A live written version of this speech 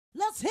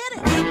Let's hit it.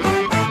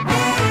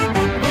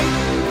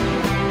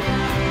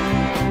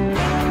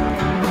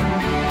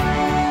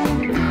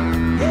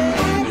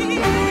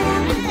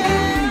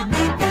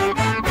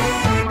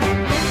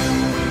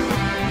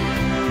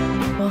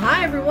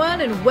 Hi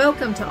everyone, and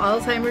welcome to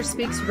Alzheimer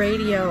Speaks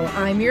Radio.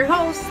 I'm your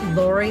host,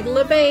 Lori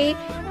La Bey,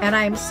 and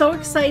I'm so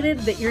excited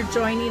that you're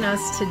joining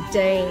us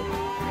today.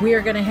 We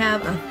are going to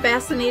have a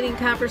fascinating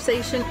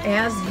conversation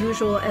as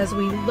usual as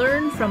we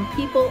learn from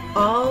people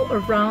all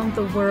around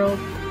the world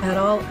at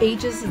all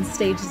ages and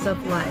stages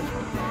of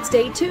life.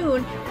 Stay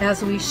tuned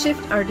as we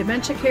shift our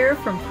dementia care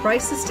from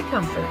crisis to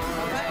comfort.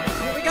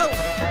 Here we go.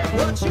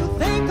 What you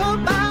think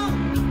about,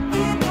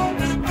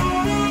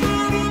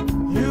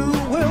 you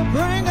will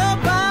bring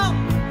about.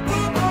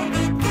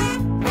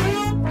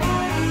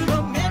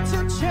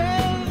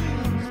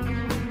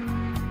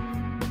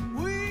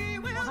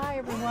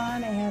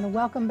 And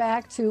welcome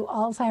back to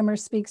Alzheimer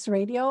Speaks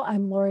Radio.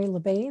 I'm Lori La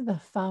Bey, the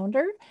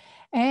founder,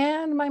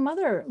 and my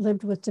mother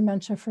lived with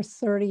dementia for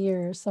 30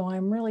 years, so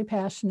I'm really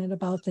passionate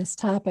about this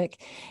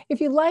topic.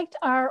 If you liked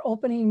our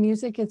opening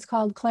music, it's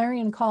called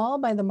Clarion Call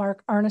by the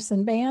Mark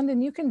Arneson Band,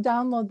 and you can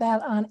download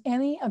that on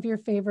any of your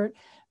favorite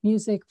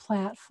music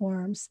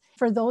platforms.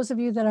 For those of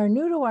you that are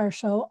new to our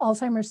show,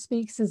 Alzheimer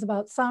Speaks is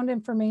about sound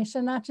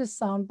information, not just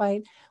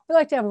soundbite. We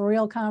like to have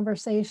real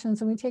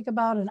conversations, and we take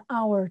about an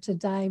hour to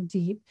dive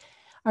deep.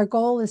 Our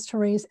goal is to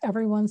raise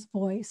everyone's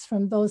voice,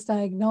 from those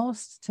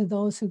diagnosed to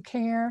those who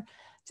care,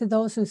 to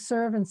those who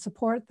serve and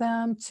support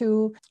them,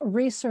 to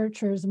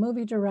researchers,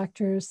 movie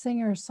directors,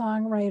 singers,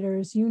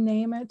 songwriters, you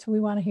name it. We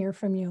want to hear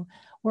from you.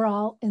 We're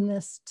all in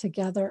this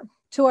together.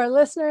 To our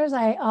listeners,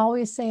 I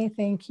always say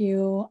thank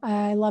you.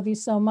 I love you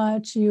so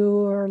much.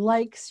 Your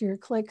likes, your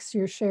clicks,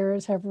 your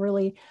shares have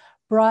really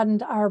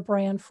broadened our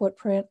brand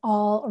footprint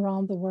all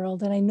around the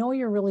world. And I know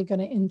you're really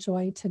going to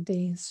enjoy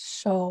today's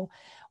show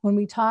when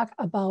we talk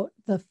about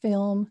the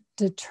film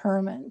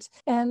Determined.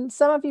 And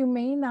some of you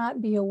may not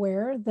be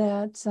aware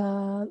that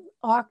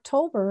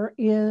October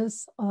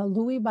is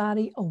Lewy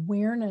Body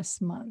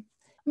Awareness Month.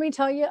 Let me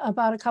tell you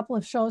about a couple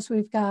of shows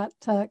we've got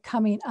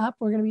coming up.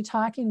 We're going to be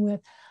talking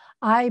with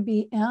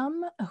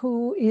IBM,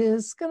 who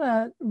is going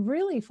to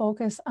really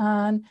focus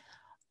on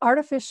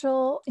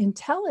artificial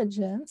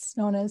intelligence,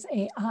 known as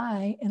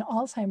AI, in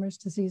Alzheimer's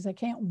disease. I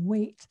can't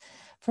wait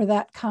for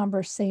that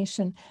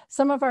conversation.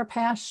 Some of our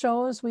past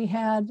shows, we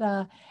had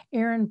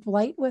Aaron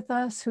Blight with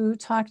us, who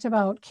talked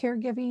about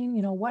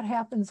caregiving, what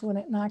happens when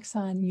it knocks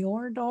on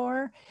your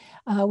door.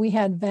 We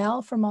had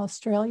Val from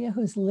Australia,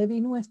 who's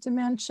living with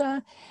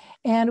dementia.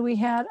 And we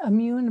had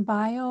Immune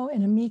Bio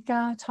and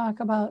Amika talk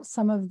about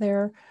some of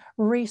their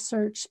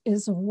research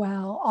as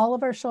well. All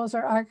of our shows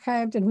are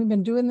archived, and we've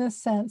been doing this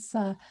since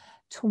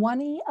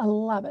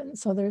 2011.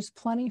 So there's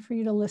plenty for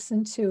you to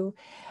listen to.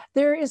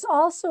 There is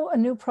also a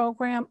new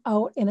program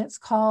out, and it's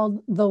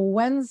called the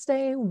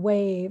Wednesday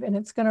Wave, and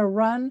it's going to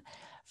run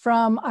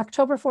from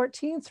October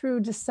 14th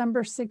through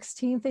December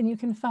 16th. And you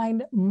can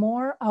find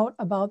more out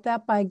about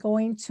that by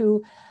going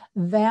to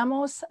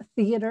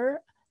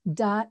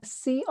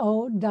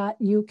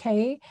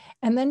vamostheater.co.uk,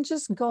 and then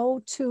just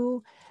go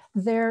to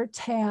their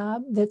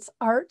tab that's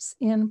Arts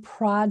in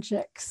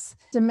Projects.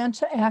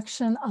 Dementia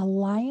Action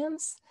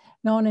Alliance,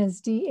 known as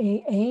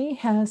DAA,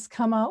 has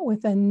come out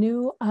with a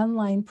new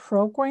online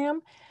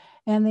program.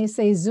 And they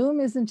say Zoom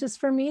isn't just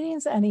for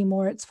meetings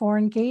anymore, it's for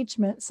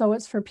engagement. So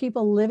it's for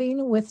people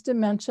living with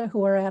dementia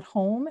who are at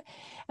home.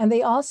 And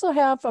they also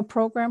have a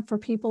program for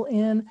people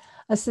in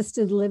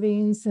assisted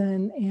livings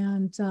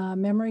and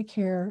memory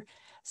care.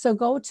 So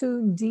go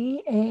to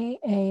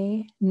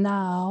daanow.org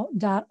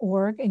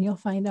and you'll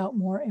find out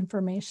more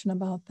information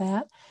about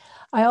that.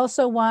 I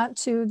also want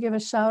to give a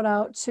shout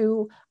out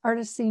to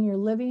Artist Senior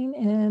Living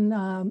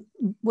in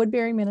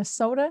Woodbury,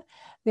 Minnesota.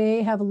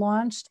 They have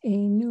launched a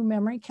new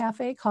memory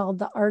cafe called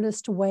The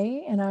Artist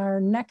Way, and our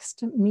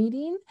next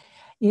meeting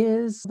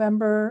is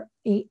November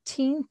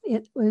 18th.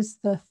 It was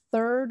the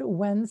third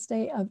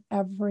Wednesday of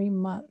every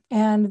month,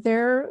 and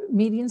their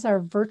meetings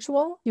are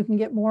virtual. You can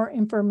get more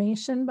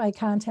information by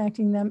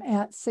contacting them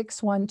at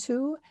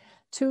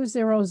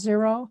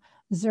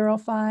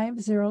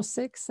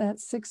 612-200-0506.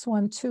 That's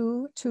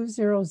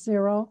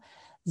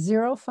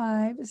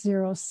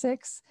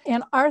 612-200-0506.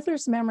 And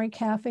Arthur's Memory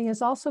Cafe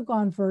has also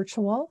gone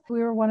virtual. We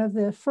were one of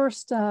the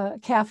first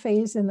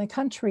cafes in the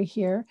country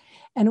here,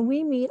 and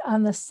we meet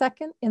on the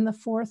second and the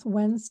fourth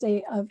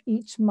Wednesday of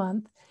each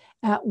month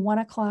at 1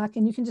 o'clock,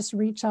 and you can just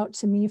reach out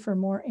to me for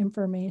more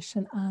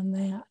information on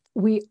that.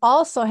 We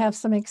also have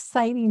some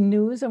exciting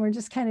news, and we're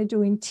just kind of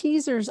doing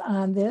teasers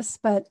on this,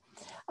 but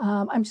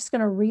I'm just going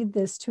to read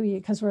this to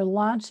you because we're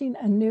launching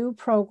a new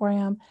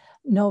program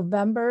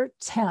November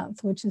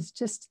 10th, which is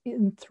just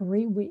in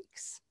 3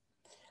 weeks.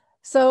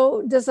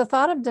 So does the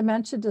thought of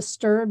dementia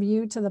disturb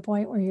you to the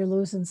point where you're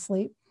losing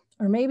sleep?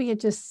 Or maybe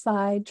it just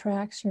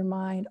sidetracks your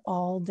mind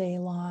all day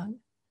long?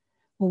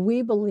 Well,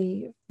 we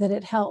believe that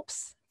it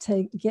helps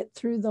to get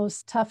through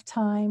those tough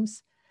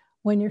times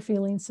when you're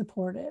feeling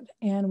supported.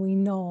 And we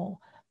know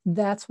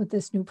that's what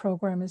this new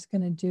program is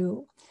going to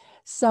do.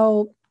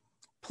 So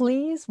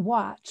Please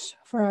watch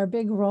for our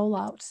big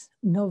rollout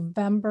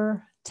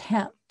November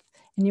 10th.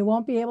 And you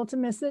won't be able to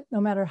miss it no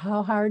matter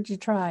how hard you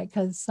try,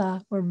 because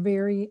we're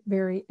very,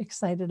 very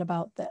excited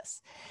about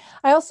this.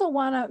 I also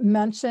want to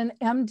mention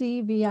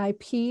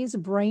MDVIP's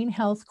Brain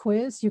Health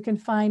Quiz. You can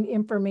find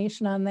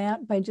information on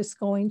that by just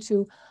going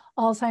to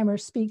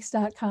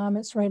alzheimerspeaks.com.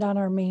 It's right on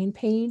our main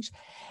page.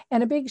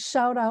 And a big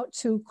shout out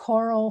to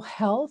Coro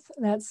Health.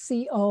 That's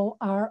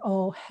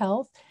CORO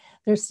Health.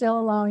 They're still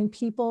allowing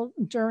people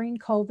during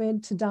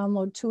COVID to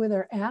download 2 of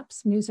their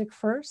apps, Music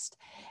First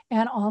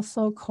and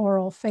also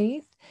Choral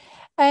Faith.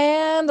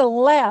 And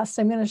last,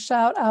 I'm going to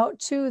shout out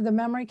to the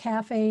Memory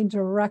Cafe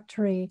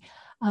directory.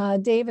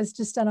 Dave has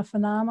just done a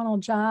phenomenal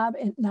job.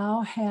 It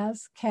now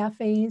has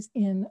cafes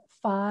in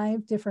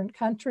 5 different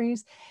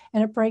countries,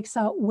 and it breaks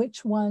out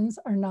which ones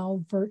are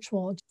now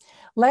virtual.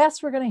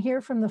 Last, we're going to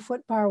hear from the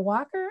Footbar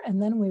Walker, and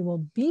then we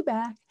will be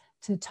back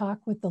to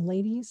talk with the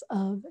ladies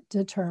of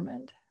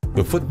Determined.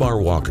 The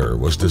Footbar Walker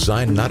was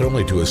designed not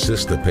only to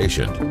assist the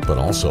patient, but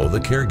also the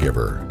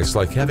caregiver. It's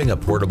like having a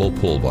portable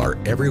pull bar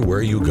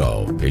everywhere you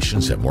go.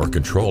 Patients have more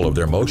control of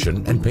their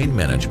motion and pain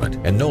management,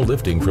 and no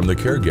lifting from the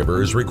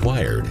caregiver is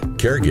required.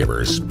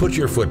 Caregivers, put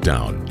your foot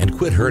down and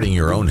quit hurting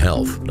your own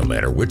health, no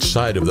matter which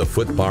side of the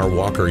Footbar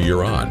Walker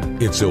you're on.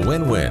 It's a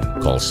win-win.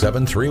 Call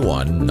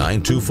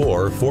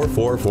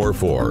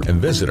 731-924-4444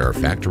 and visit our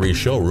factory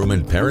showroom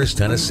in Paris,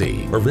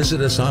 Tennessee, or visit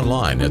us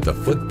online at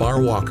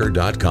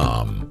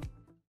thefootbarwalker.com.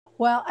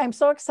 Well, I'm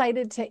so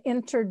excited to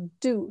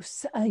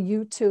introduce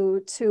you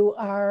two to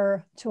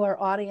our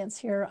audience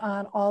here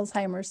on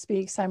Alzheimer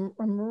Speaks. I'm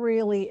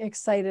really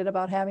excited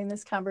about having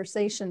this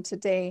conversation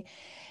today.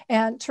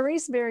 And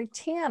Therese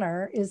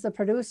Barry-Tanner is the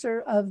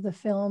producer of the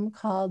film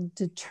called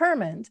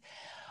Determined,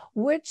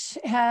 which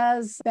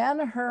has been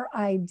her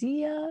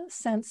idea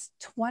since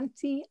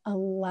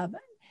 2011.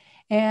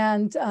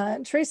 And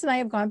Therese and I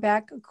have gone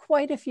back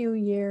quite a few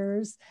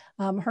years.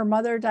 Her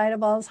mother died of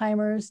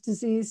Alzheimer's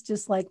disease,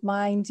 just like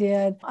mine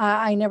did.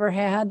 I never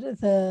had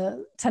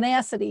the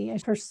tenacity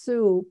to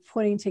pursue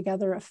putting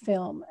together a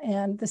film.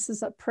 And this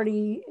is a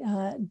pretty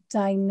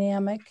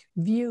dynamic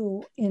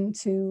view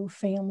into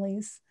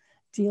families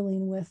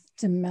dealing with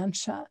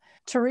dementia.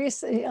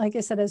 Therese, like I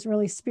said, has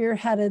really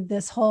spearheaded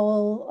this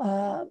whole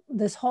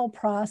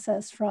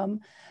process,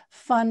 from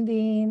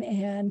funding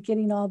and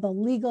getting all the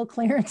legal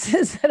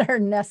clearances that are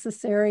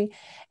necessary.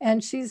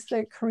 And she's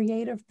the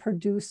creative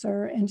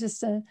producer and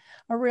just a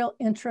real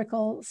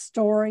integral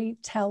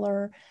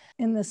storyteller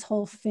in this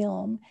whole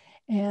film,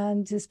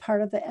 and is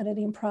part of the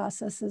editing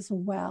process as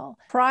well.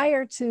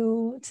 Prior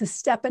to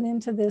stepping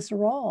into this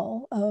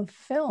role of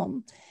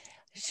film,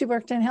 she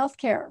worked in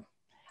healthcare.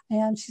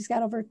 And she's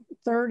got over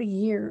 30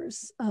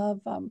 years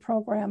of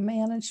program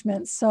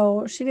management.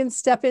 So she didn't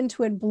step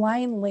into it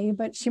blindly,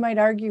 but she might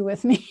argue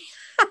with me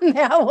on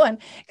that one,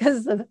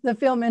 because the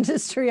film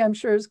industry, I'm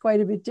sure, is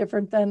quite a bit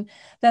different than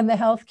the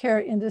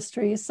healthcare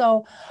industry.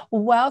 So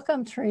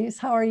welcome, Therese.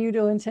 How are you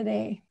doing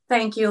today?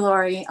 Thank you,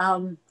 Lori.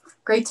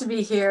 Great to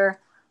be here.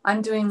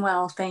 I'm doing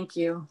well. Thank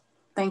you.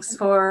 Thanks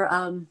for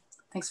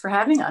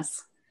having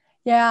us.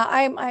 Yeah,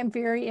 I'm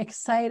very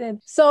excited.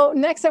 So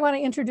next I want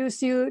to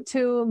introduce you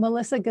to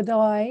Melissa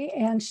Godoy,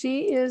 and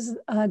she is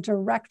a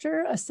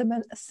director, a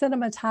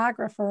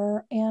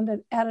cinematographer, and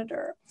an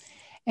editor.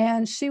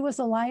 And she was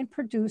a line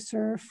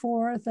producer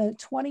for the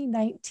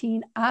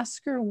 2019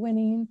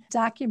 Oscar-winning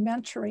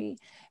documentary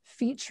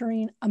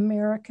featuring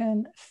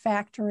American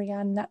Factory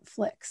on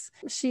Netflix.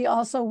 She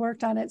also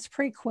worked on its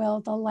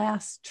prequel, The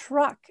Last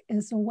Truck,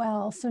 as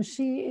well. So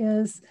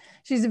she's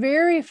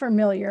very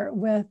familiar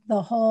with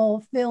the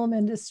whole film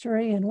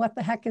industry and what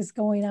the heck is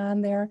going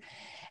on there.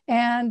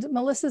 And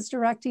Melissa's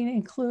directing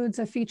includes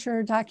a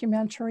feature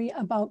documentary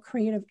about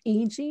creative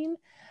aging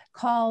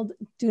called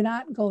Do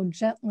Not Go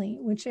Gently,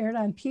 which aired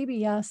on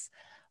PBS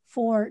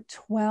for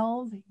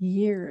 12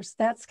 years.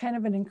 That's kind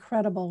of an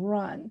incredible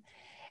run.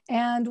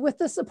 And with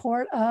the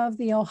support of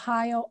the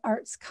Ohio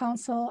Arts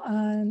Council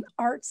on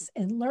Arts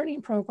and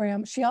Learning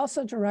Program, she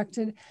also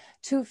directed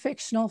 2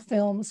 fictional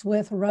films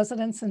with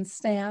residents and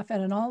staff at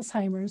an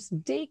Alzheimer's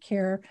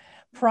daycare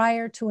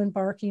prior to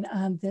embarking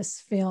on this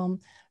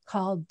film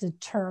called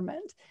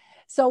Determined.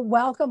 So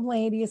welcome,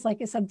 ladies. Like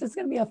I said, this is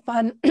going to be a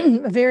fun,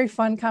 a very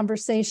fun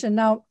conversation.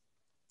 Now,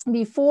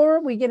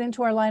 before we get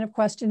into our line of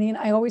questioning,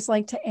 I always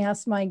like to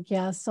ask my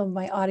guests, so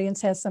my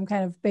audience has some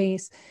kind of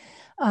base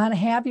on,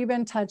 have you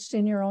been touched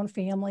in your own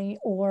family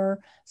or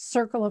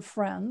circle of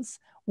friends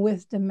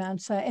with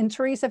dementia? And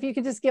Therese, if you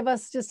could just give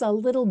us just a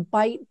little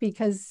bite,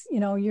 because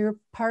you're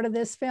part of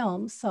this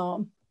film.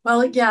 So,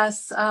 well,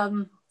 yes,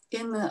 in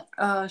the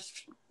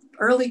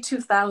early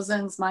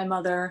 2000s, my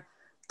mother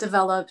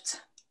developed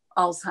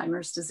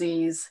Alzheimer's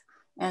disease,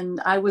 and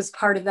I was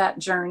part of that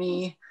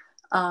journey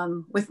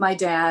with my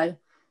dad.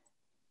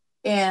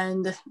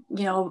 And,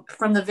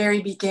 from the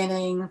very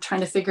beginning,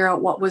 trying to figure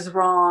out what was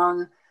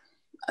wrong,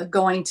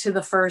 going to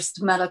the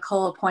first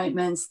medical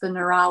appointments, the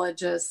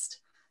neurologist,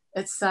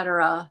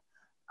 etc.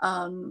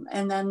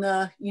 And then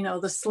the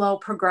slow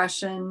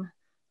progression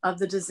of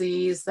the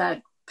disease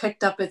that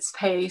picked up its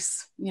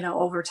pace,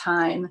 over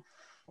time.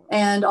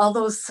 And all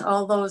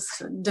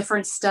those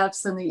different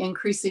steps and the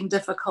increasing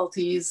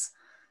difficulties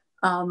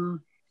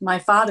my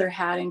father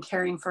had in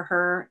caring for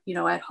her,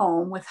 at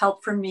home with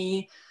help from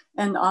me,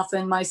 and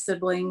often my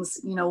siblings,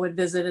 would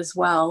visit as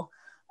well.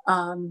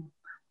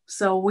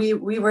 So we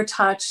were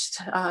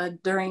touched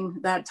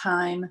during that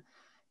time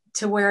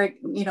to where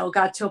it,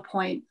 got to a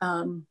point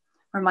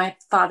where my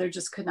father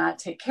just could not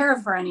take care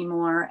of her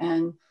anymore,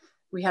 and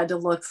we had to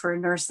look for a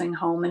nursing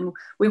home. And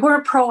we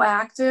weren't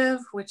proactive,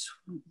 which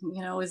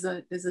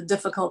is a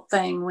difficult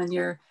thing when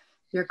you're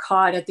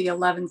caught at the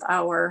 11th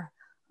hour.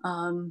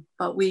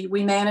 But we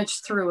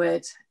managed through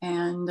it,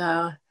 and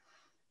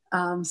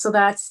so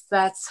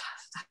that's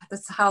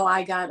how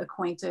I got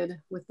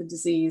acquainted with the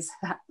disease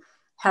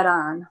head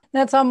on.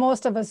 That's how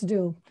most of us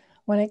do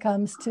when it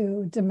comes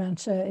to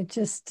dementia. It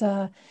just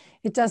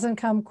it doesn't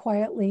come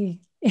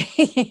quietly,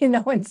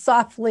 and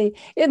softly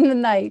in the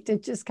night.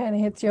 It just kind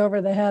of hits you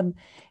over the head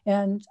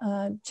and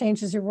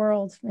changes your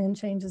world and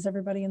changes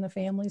everybody in the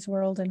family's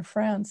world and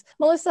friends.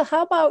 Melissa,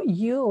 how about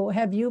you?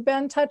 Have you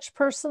been touched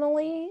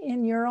personally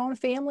in your own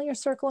family or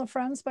circle of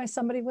friends by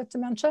somebody with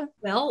dementia?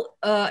 Well,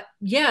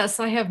 yes,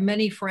 I have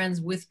many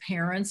friends with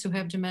parents who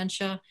have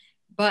dementia,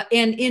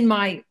 and in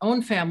my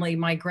own family,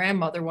 my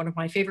grandmother, one of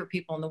my favorite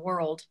people in the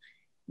world,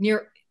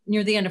 near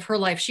the end of her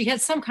life, she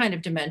had some kind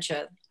of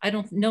dementia. I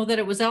don't know that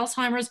it was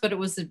Alzheimer's, but it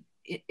was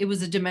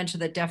a dementia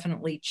that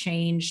definitely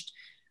changed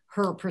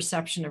her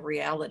perception of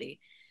reality.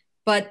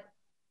 But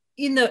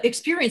in the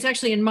experience,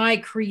 actually in my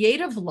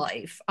creative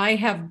life, I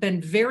have been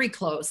very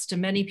close to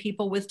many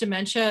people with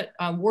dementia,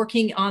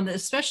 working on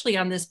especially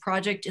on this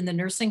project in the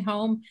nursing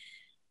home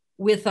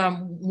with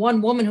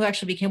one woman who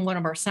actually became one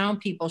of our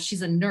sound people.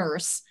 She's a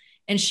nurse,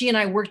 and she and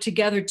I worked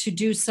together to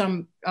do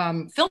some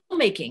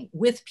filmmaking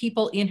with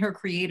people in her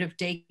creative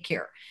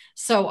daycare.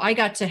 So I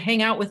got to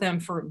hang out with them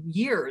for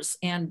years,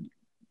 and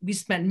we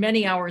spent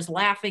many hours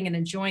laughing and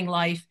enjoying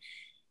life.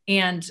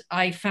 And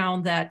I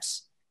found that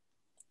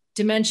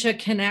dementia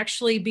can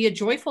actually be a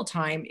joyful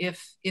time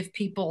if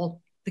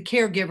people, the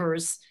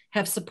caregivers,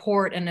 have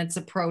support and it's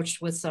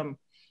approached with some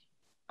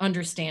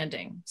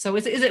understanding. So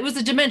it was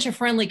a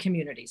dementia-friendly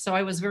community. So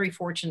I was very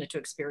fortunate to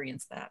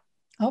experience that.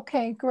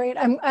 Okay, great.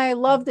 I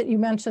love that you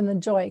mentioned the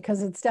joy,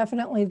 because it's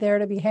definitely there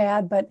to be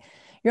had, but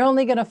you're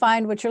only going to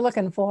find what you're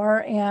looking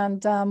for.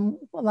 And a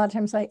lot of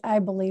times I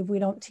believe we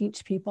don't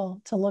teach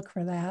people to look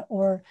for that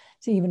or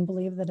to even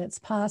believe that it's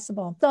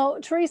possible. So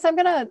Therese, I'm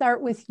going to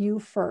start with you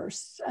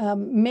first.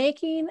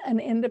 Making an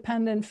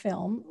independent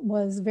film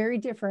was very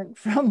different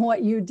from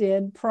what you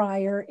did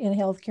prior in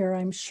healthcare,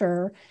 I'm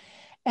sure.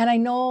 And I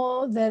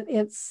know that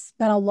it's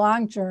been a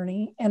long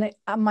journey, and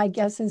my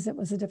guess is it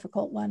was a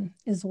difficult one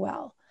as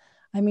well.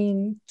 I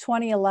mean,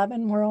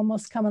 2011, we're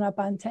almost coming up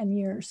on 10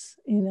 years,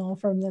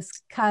 from this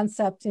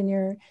concept in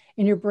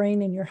your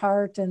brain, in your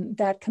heart. And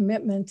that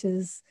commitment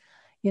is,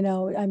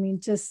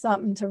 just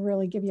something to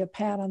really give you a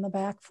pat on the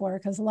back for,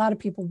 because a lot of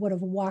people would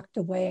have walked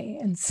away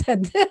and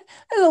said, there's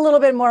a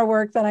little bit more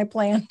work than I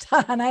planned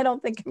on. I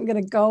don't think I'm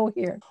going to go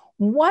here.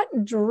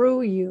 What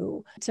drew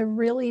you to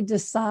really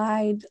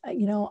decide,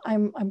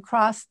 I'm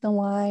crossed the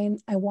line,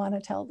 I want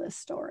to tell this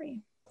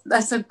story?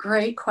 That's a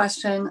great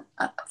question.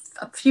 A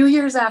few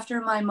years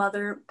after my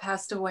mother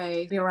passed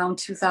away, around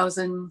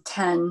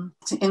 2010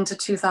 into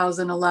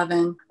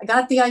 2011, I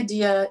got the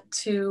idea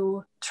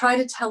to try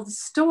to tell the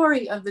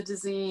story of the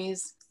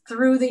disease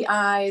through the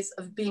eyes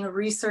of being a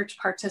research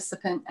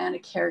participant and a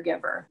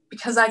caregiver,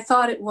 because I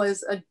thought it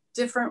was a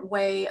different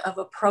way of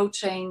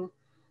approaching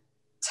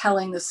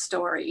telling the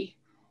story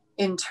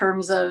in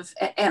terms of,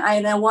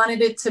 and I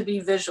wanted it to be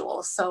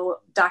visual. So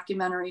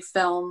documentary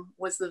film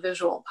was the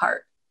visual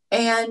part.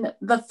 And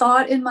the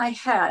thought in my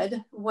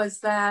head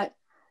was that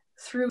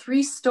through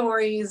 3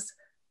 stories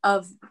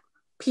of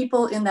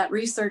people in that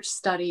research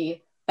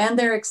study and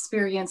their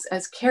experience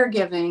as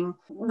caregiving,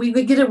 we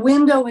would get a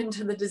window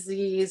into the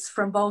disease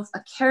from both a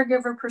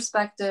caregiver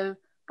perspective,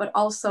 but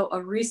also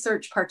a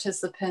research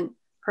participant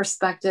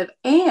perspective,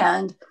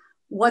 and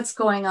what's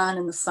going on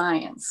in the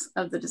science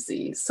of the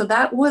disease. So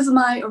that was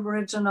my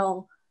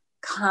original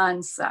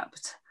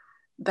concept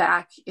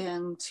back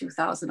in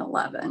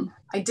 2011.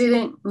 I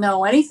didn't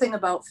know anything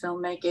about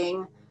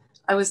filmmaking.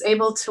 I was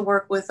able to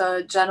work with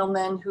a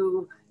gentleman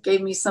who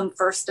gave me some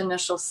first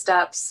initial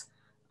steps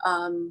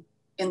in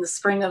the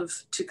spring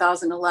of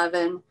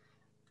 2011,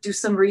 do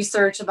some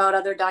research about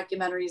other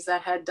documentaries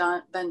that had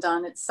been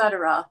done,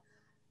 etc.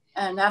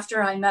 And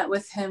after I met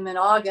with him in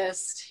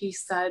August, he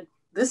said,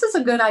 "This is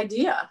a good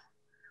idea."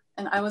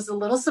 And I was a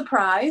little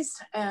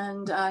surprised.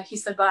 And he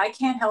said, "But I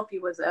can't help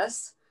you with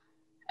this."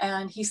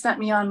 And he sent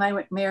me on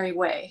my merry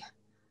way.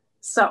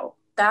 So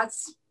that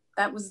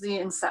was the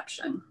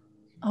inception.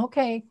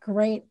 Okay,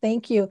 great.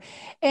 Thank you.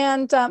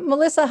 And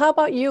Melissa, how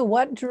about you?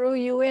 What drew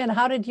you in?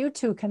 How did you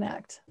two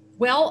connect?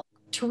 Well,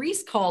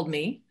 Therese called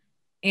me,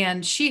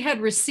 and she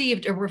had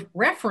received a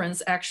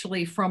reference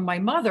actually from my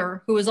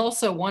mother, who is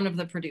also one of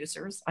the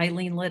producers,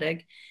 Eileen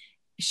Littig.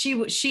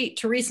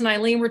 Therese and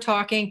Eileen were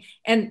talking.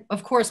 And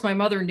of course, my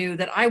mother knew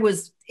that I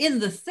was in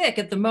the thick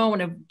at the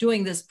moment of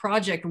doing this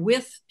project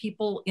with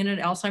people in an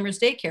Alzheimer's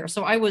daycare.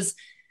 So I was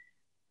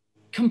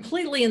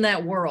completely in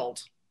that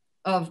world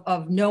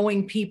of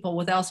knowing people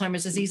with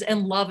Alzheimer's disease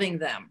and loving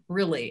them,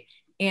 really.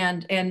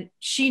 And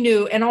she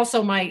knew, and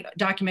also my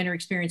documentary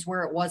experience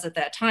where it was at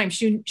that time,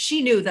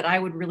 she knew that I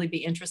would really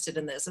be interested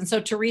in this. And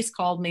so Therese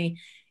called me,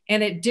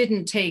 and it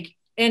didn't take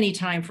any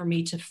time for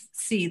me to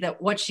see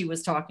that what she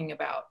was talking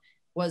about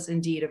was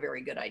indeed a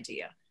very good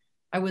idea.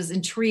 I was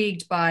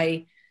intrigued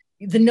by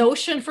the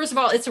notion. First of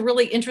all, it's a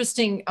really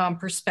interesting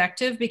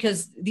perspective,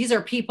 because these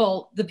are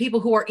people, the people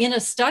who are in a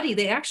study,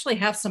 they actually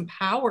have some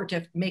power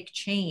to make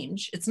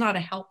change. It's not a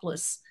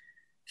helpless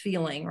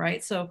feeling,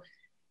 right? So,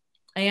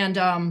 and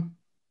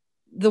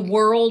the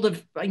world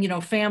of,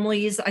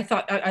 families,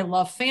 I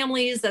love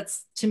families.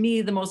 That's, to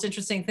me, the most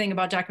interesting thing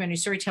about documentary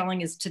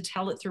storytelling is to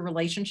tell it through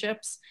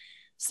relationships.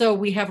 So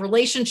we have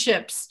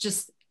relationships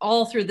just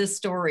all through this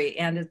story,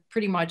 and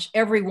pretty much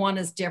everyone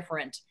is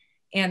different.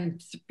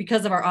 And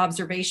because of our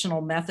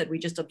observational method, we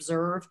just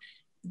observe.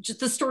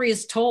 Just the story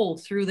is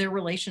told through their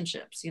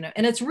relationships,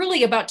 and it's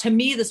really about, to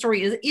me, the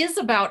story is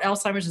about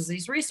Alzheimer's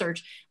disease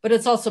research, but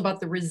it's also about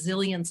the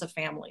resilience of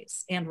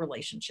families and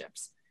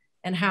relationships,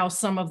 and how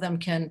some of them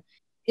can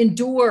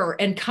endure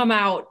and come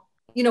out,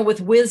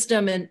 with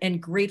wisdom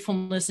and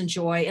gratefulness and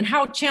joy, and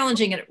how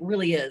challenging it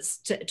really is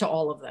to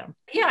all of them.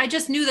 Yeah, I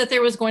just knew that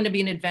there was going to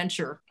be an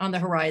adventure on the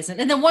horizon.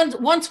 And then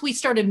once we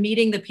started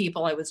meeting the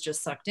people, I was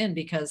just sucked in,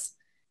 because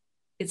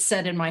it's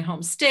set in my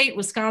home state,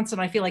 Wisconsin.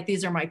 I feel like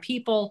these are my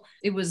people.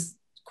 It was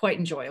quite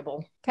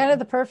enjoyable. Kind of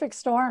the perfect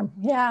storm,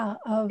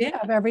 of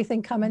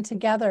everything coming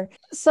together.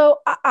 So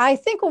I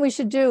think what we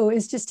should do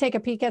is just take a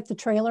peek at the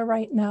trailer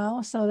right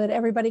now, so that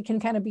everybody can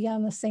kind of be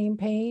on the same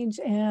page.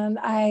 And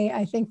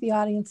I think the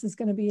audience is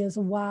going to be as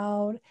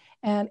wowed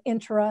and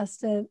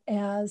interested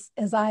as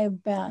I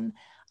have been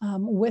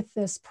with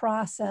this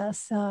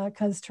process,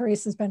 because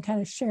Therese has been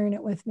kind of sharing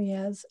it with me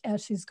as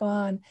she's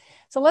gone.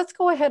 So let's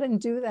go ahead and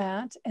do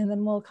that, and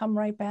then we'll come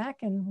right back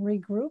and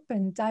regroup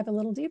and dive a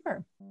little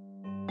deeper.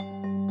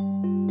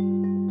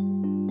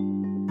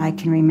 I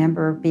can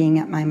remember being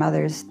at my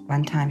mother's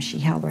one time. She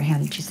held her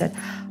hand and she said,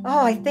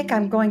 "Oh, I think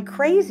I'm going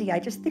crazy. I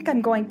just think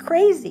I'm going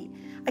crazy.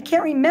 I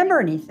can't remember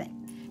anything."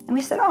 And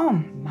we said, "Oh,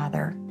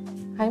 Mother."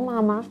 Hi,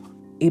 Mama.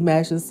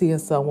 Imagine seeing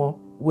someone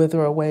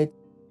wither away.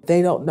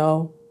 They don't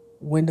know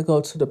when to go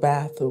to the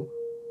bathroom,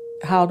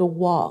 how to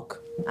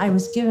walk. I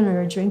was giving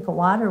her a drink of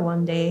water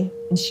one day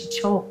and she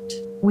choked.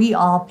 We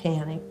all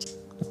panicked.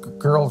 The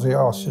girls, they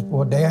all said,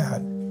 "Well,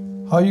 Dad,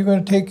 how are you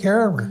going to take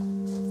care of her?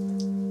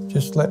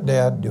 Just let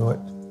Dad do it."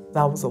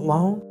 I was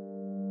alone.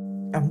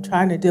 I'm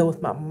trying to deal with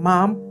my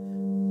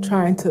mom,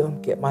 trying to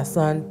get my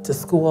son to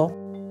school.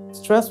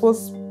 Stress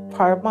was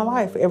part of my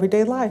life,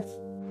 everyday life.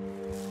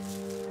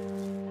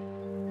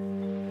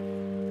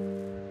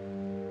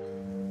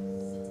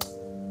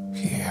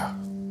 Yeah.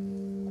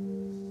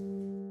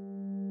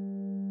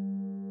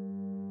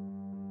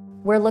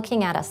 We're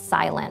looking at a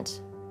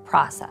silent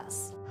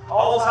process.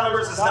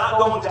 Alzheimer's is not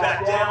going to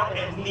back down,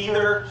 and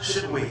neither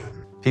should we.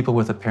 People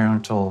with a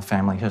parental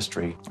family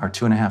history are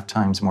 2.5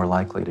 times more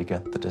likely to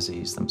get the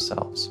disease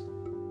themselves.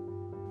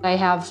 I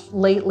have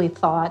lately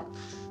thought,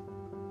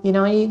 you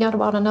got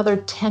about another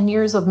 10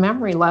 years of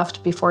memory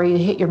left before you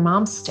hit your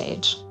mom's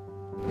stage.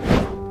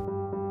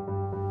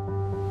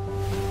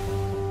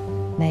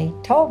 They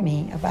told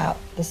me about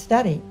the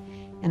study,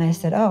 and I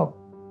said, "Oh,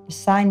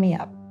 sign me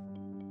up."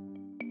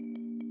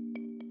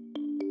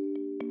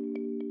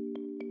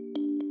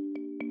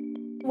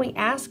 We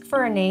ask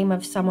for a name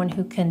of someone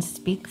who can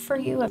speak for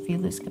you if you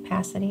lose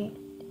capacity.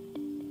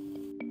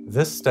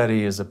 This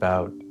study is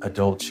about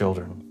adult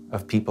children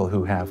of people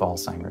who have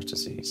Alzheimer's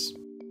disease.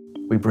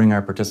 We bring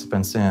our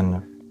participants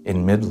in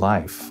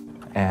midlife,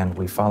 and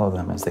we follow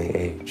them as they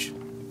age.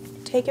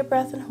 Take a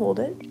breath and hold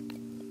it.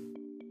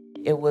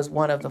 It was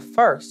one of the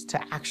first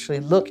to actually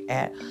look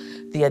at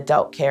the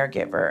adult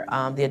caregiver,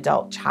 the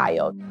adult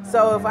child.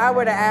 So if I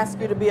were to ask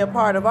you to be a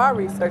part of our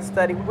research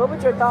study, what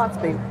would your thoughts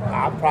be?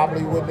 I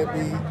probably wouldn't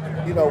be,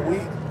 we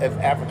as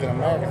African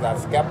Americans are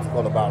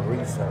skeptical about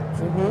research.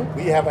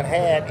 We haven't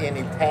had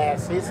any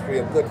past history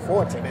of good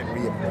fortune in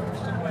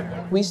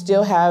research. We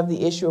still have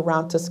the issue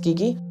around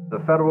Tuskegee. The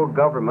federal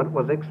government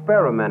was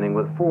experimenting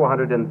with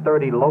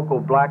 430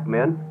 local black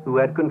men who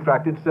had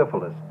contracted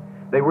syphilis.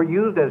 They were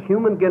used as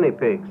human guinea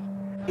pigs.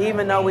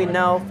 Even though we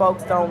know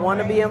folks don't want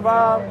to be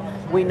involved,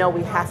 we know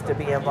we have to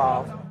be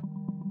involved.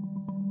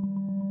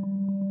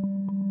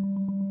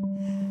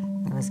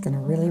 I was going to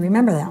really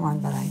remember that one,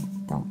 but I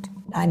don't.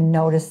 I'm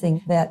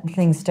noticing that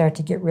things start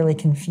to get really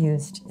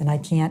confused, and I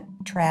can't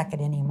track it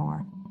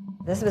anymore.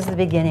 This was the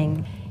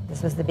beginning.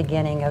 This was the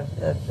beginning of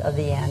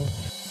the end.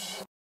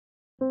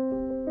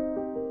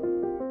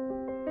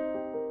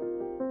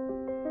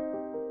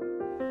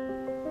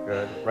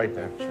 Good, right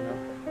there.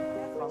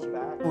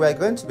 We're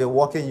going to be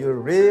walking you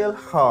real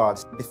hard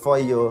before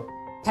you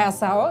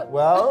Pass out?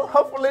 Well,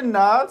 hopefully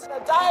not.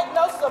 A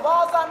diagnosis of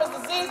Alzheimer's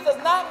disease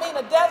does not mean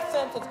a death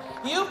sentence.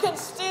 You can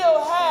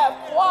still have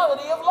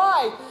quality of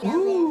life.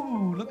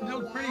 Ooh, look at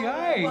those pretty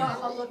eyes.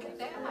 Well, look at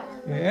that.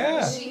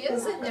 Yeah. She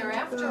is in there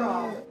after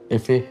all.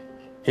 If it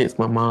hits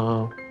my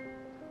mom,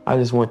 I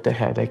just want to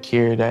have that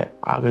care that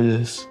I could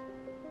just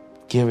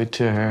give it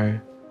to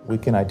her. We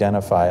can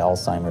identify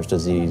Alzheimer's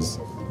disease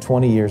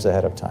 20 years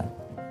ahead of time.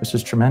 This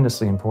is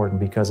tremendously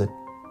important because it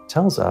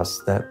tells us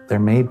that there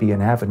may be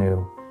an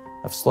avenue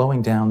of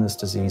slowing down this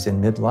disease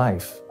in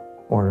midlife,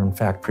 or in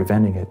fact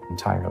preventing it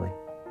entirely.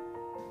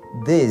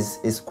 This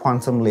is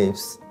quantum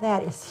leaps.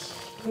 That is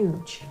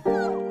huge.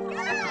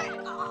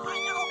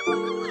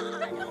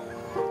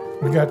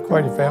 We got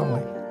quite a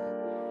family.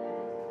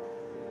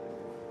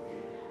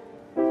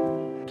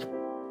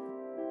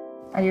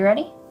 Are you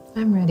ready?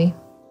 I'm ready.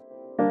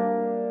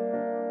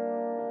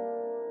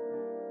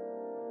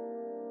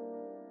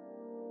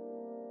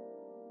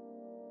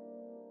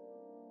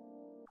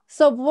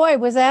 So boy,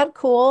 was that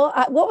cool.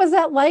 What was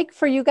that like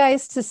for you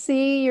guys to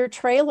see your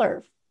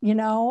trailer, you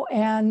know,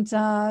 and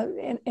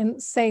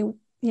say, you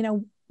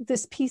know,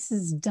 this piece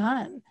is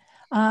done.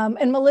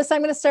 And Melissa,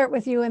 I'm going to start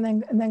with you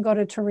and then go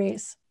to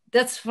Therese.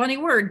 That's a funny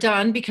word,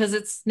 done, because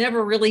it's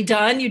never really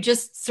done. You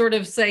just sort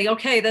of say,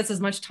 okay, that's as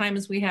much time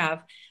as we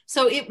have.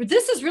 So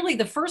this is really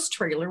the first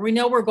trailer. We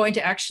know we're going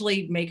to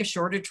actually make a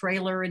shorter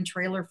trailer and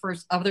trailer for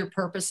other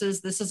purposes.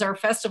 This is our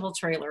festival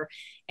trailer.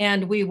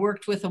 And we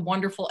worked with a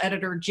wonderful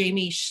editor,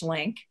 Jamie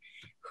Schlenk,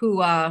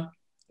 who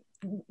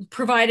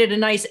provided a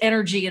nice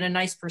energy and a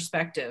nice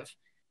perspective.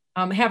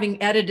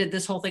 Having edited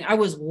this whole thing, I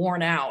was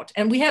worn out.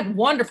 And we had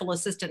wonderful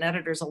assistant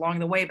editors along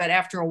the way, but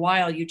after a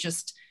while, you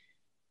just,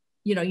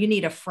 you know, you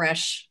need a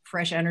fresh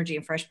energy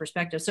and fresh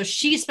perspective. So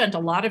she spent a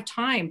lot of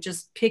time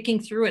just picking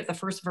through it. The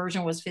first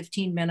version was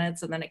 15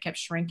 minutes and then it kept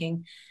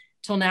shrinking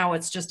till now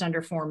it's just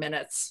under 4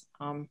 minutes.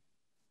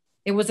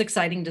 It was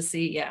exciting to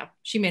see. Yeah,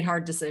 she made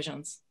hard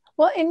decisions.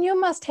 Well, and you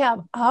must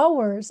have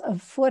hours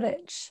of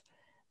footage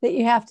that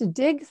you have to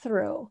dig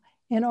through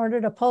in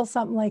order to pull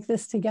something like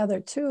this together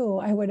too,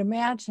 I would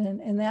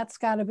imagine. And that's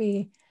got to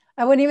be,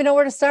 I wouldn't even know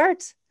where to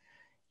start,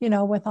 you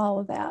know, with all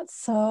of that.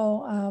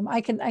 So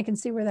I can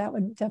see where that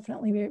would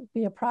definitely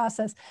be a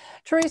process.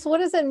 Therese, what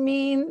does it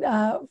mean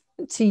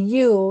to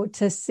you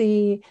to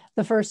see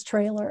the first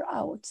trailer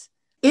out?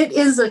 It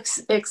is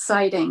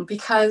exciting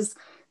because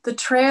the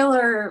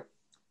trailer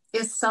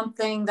is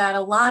something that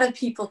a lot of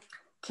people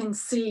can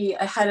see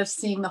ahead of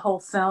seeing the whole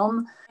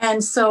film.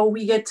 And so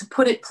we get to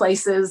put it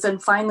places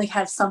and finally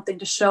have something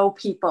to show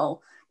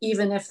people,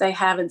 even if they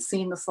haven't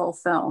seen the full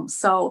film.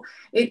 So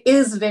it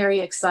is very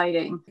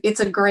exciting. It's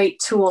a great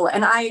tool.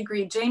 And I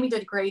agree, Jamie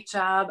did a great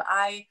job.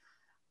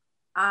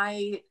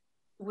 I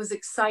was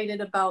excited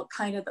about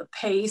kind of the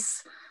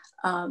pace.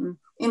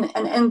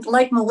 And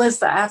like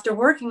Melissa, after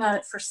working on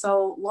it for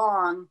so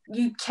long,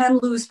 you can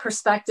lose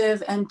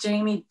perspective, and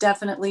Jamie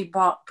definitely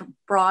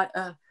brought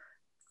a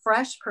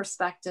fresh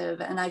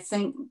perspective, and I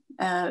think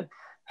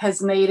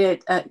has made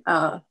it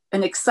an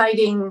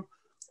exciting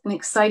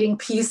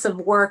piece of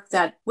work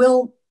that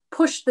will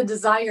push the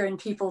desire in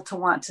people to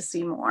want to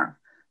see more.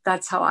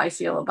 That's how I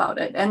feel about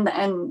it.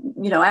 And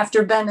you know,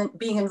 after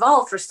being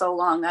involved for so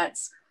long,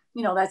 that's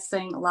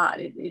saying a lot.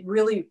 It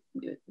really,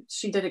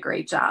 she did a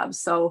great job.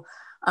 So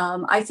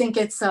I think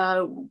it's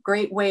a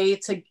great way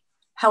to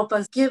help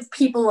us give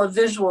people a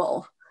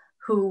visual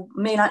who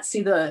may not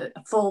see the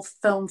full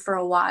film for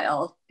a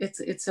while.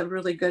 It's a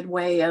really good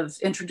way of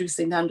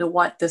introducing them to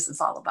what this is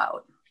all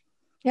about.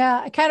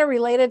 Yeah, I kind of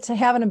related to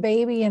having a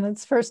baby, and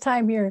it's the first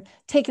time you're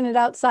taking it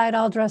outside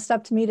all dressed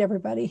up to meet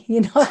everybody,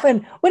 you know,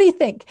 and what do you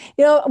think?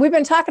 You know, we've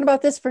been talking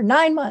about this for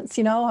 9 months,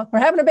 you know, we're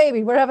having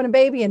a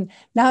baby, and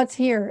now it's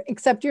here,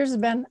 except yours has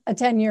been a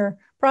 10-year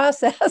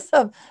process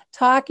of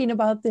talking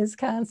about this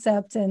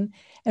concept and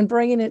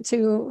bringing it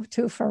to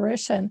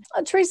fruition.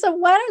 Teresa,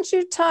 why don't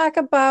you talk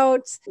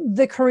about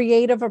the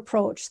creative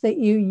approach that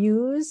you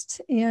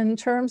used in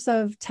terms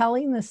of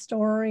telling the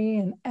story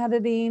and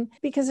editing,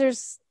 because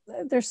there's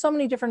so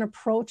many different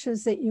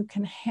approaches that you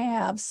can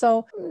have.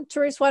 So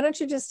Therese, why don't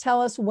you just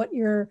tell us what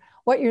your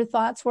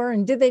thoughts were,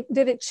 and did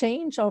it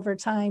change over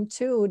time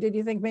too? Did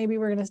you think maybe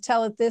we're going to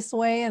tell it this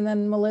way, and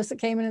then Melissa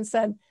came in and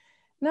said,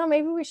 no,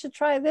 maybe we should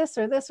try this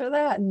or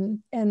that?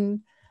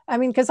 And I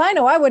mean, because I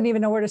know I wouldn't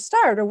even know where to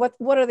start, or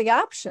what are the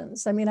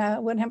options? I mean, I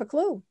wouldn't have a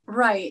clue.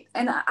 Right.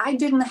 And I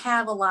didn't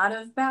have a lot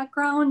of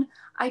background.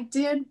 I'd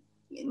been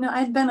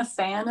a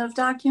fan of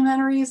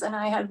documentaries, and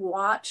I had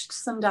watched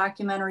some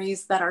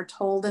documentaries that are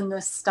told in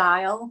this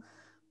style,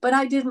 but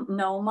I didn't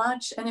know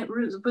much. And it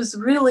was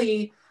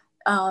really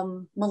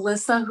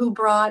Melissa who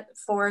brought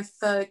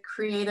forth the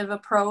creative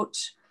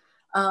approach,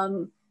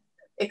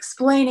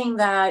 explaining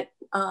that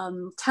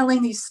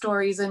telling these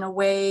stories in a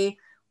way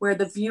where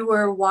the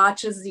viewer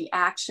watches the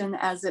action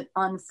as it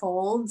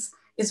unfolds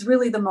is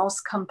really the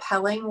most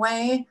compelling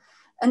way.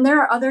 And there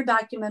are other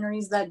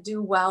documentaries that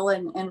do well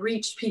and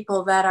reach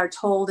people that are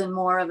told in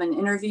more of an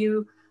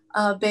interview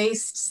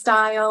based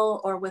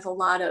style, or with a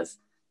lot of,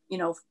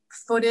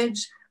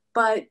 footage.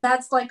 but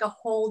that's like a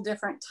whole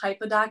different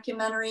type of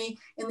documentary.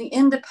 In the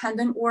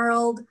independent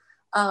world,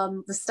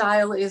 the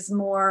style is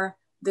more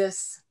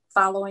this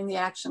following the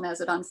action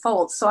as it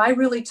unfolds. So I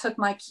really took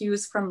my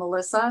cues from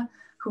Melissa,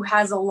 who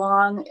has a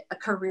long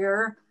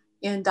career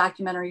in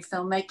documentary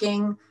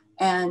filmmaking.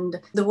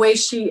 And the way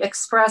she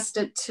expressed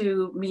it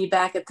to me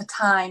back at the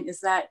time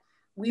is that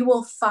we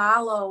will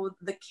follow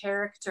the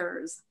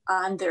characters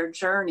on their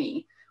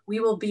journey. We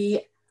will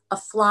be a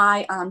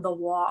fly on the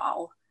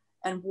wall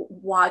and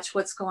watch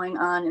what's going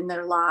on in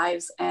their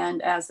lives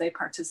and as they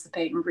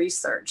participate in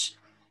research.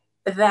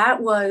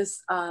 That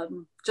was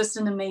just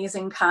an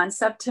amazing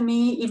concept to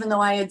me, even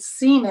though I had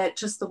seen it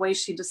just the way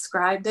she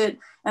described it.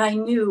 And I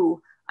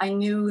knew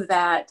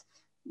that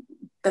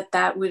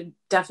would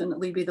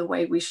definitely be the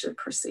way we should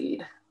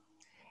proceed.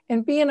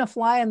 And being a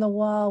fly on the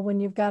wall when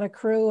you've got a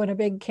crew and a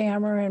big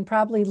camera and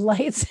probably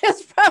lights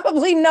is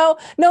probably no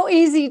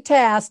easy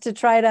task to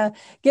try to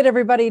get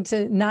everybody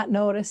to not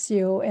notice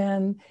you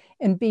and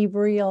be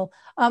real.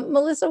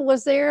 Melissa,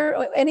 was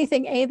there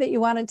anything, A, that you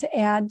wanted to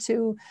add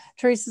to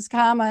Therese's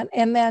comment?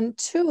 And then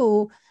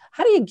 2,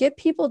 how do you get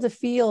people to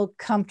feel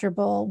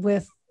comfortable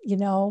with,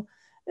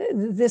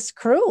 this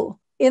crew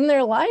in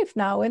their life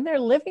now, in their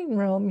living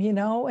room,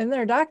 in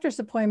their doctor's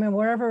appointment,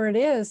 wherever it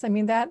is? I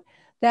mean, that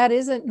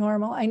isn't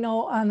normal. I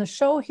know on the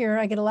show here,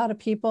 I get a lot of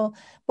people,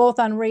 both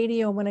on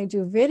radio when I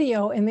do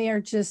video, and they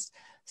are just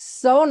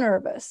so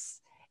nervous.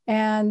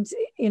 And,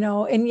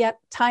 and yet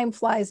time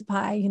flies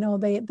by,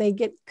 they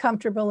get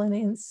comfortable and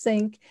in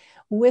sync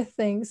with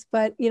things.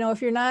 But,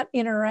 if you're not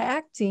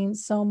interacting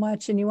so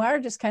much and you are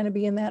just kind of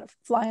being that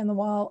fly on the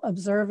wall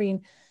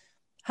observing,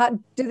 how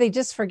do they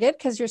just forget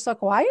because you're so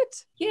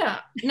quiet? Yeah,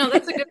 no,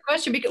 that's a good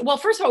question. Because, well,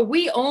 first of all,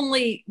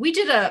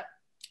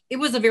 it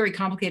was a very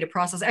complicated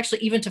process, actually,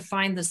 even to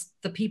find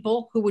the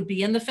people who would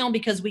be in the film,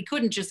 because we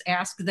couldn't just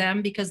ask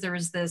them because there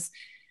is this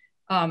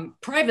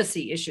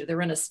privacy issue.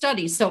 They're in a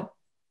study. So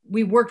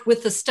we worked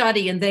with the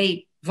study and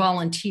they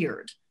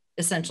volunteered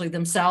essentially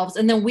themselves.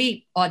 And then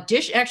we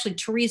auditioned, actually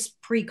Therese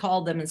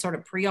pre-called them and sort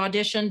of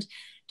pre-auditioned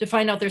to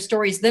find out their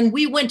stories. Then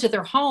we went to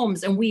their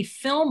homes and we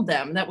filmed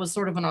them. That was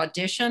sort of an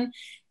audition.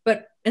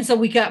 And so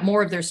we got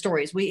more of their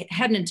stories. We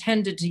hadn't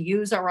intended to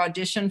use our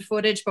audition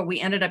footage, but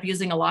we ended up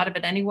using a lot of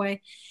it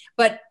anyway.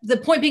 But the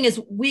point being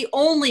is we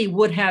only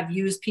would have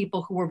used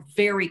people who were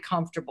very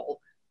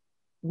comfortable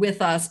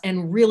with us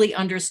and really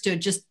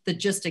understood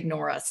just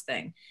ignore us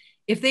thing.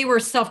 If they were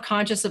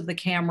self-conscious of the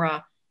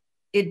camera,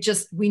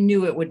 we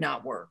knew it would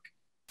not work.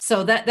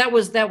 So that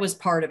was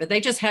part of it. They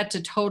just had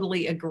to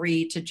totally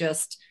agree to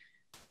just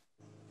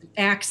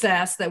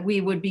access, that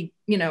we would be,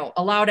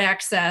 allowed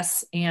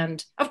access.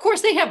 And of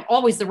course they have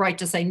always the right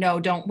to say,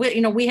 no, don't.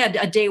 We had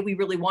a day we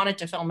really wanted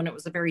to film and it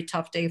was a very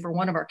tough day for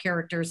one of our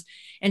characters.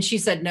 And she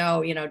said,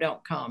 no,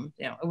 don't come.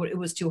 It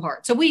was too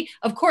hard. So we,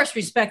 of course,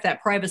 respect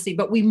that privacy,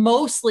 but we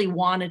mostly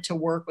wanted to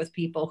work with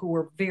people who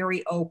were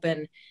very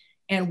open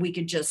and we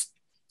could just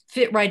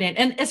fit right in.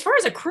 And as far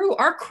as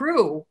our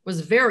crew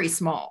was very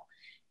small.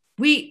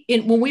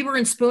 When we were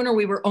in Spooner,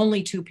 we were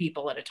only 2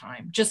 people at a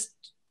time, just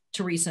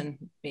Therese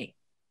and me,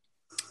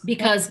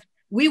 because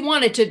we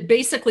wanted to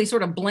basically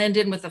sort of blend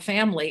in with the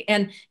family.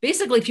 And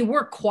basically, if you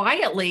work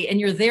quietly and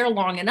you're there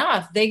long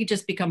enough, they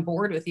just become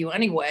bored with you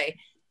anyway.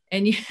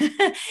 And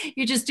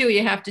you just do what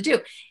you have to do.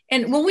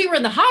 And when we were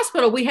in the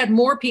hospital, we had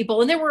more people.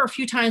 And there were a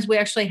few times we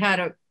actually had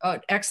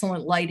an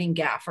excellent lighting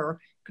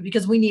gaffer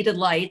because we needed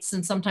lights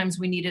and sometimes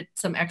we needed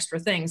some extra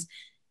things.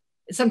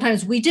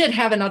 Sometimes we did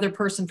have another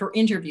person for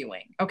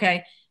interviewing,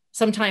 okay?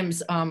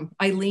 Sometimes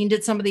Eileen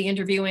did some of the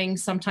interviewing.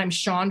 Sometimes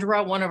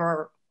Chandra, one of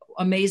our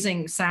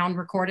amazing sound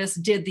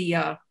recordists, did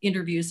the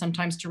interviews.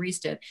 Sometimes Therese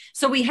did.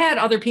 So we had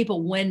other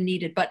people when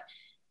needed, but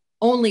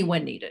only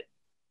when needed.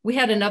 We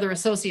had another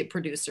associate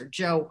producer,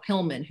 Joe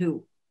Hillman,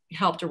 who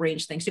helped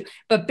arrange things too.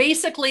 But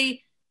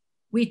basically,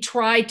 we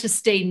tried to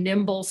stay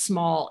nimble,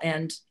 small,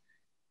 and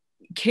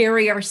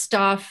carry our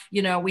stuff.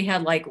 We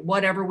had like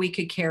whatever we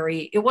could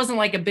carry. It wasn't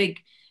like a big,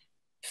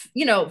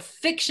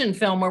 fiction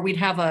film where we'd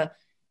have a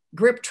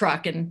grip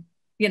truck and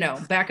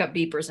backup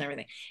beepers and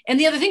everything. And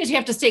the other thing is you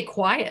have to stay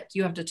quiet.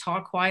 You have to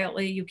talk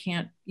quietly. You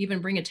can't even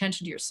bring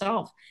attention to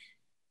yourself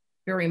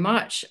very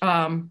much.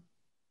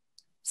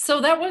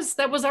 So that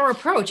was our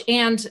approach.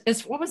 And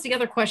what was the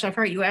other question? I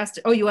forgot you asked.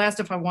 Oh, you asked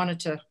if I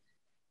wanted to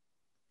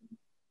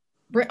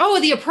bring,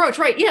 the approach,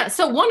 right? Yeah.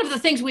 So one of the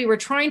things we were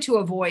trying to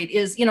avoid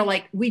is,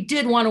 we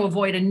did want to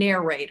avoid a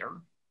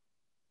narrator,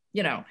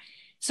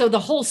 so the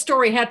whole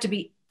story had to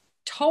be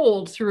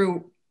told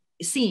through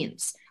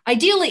scenes.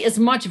 Ideally, as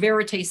much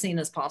verite scene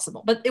as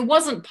possible, but it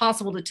wasn't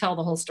possible to tell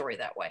the whole story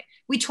that way.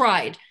 We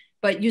tried,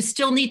 but you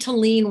still need to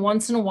lean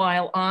once in a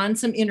while on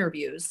some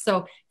interviews.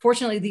 So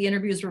fortunately, the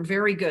interviews were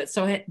very good.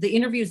 So the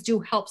interviews do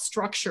help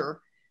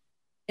structure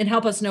and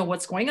help us know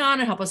what's going on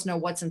and help us know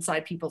what's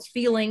inside people's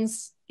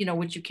feelings,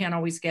 which you can't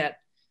always get,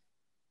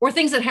 or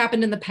things that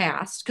happened in the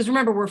past. Because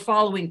remember, we're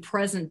following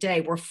present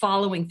day. We're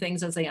following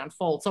things as they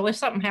unfold. So if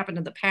something happened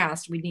in the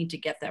past, we need to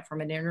get that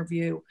from an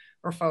interview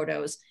or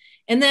photos.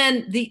 And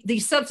then the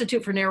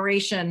substitute for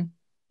narration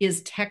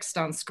is text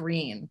on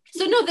screen.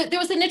 So no, there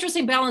was an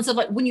interesting balance of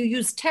like, when you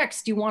use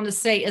text, you want to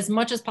say as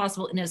much as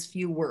possible in as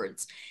few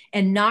words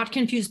and not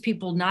confuse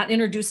people, not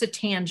introduce a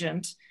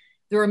tangent.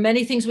 There were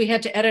many things we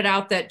had to edit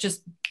out that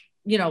just,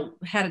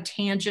 had a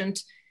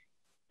tangent,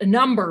 a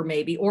number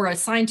maybe, or a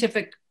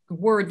scientific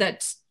word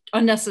that's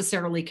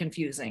unnecessarily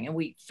confusing. And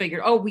we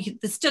figured, we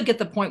can still get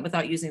the point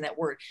without using that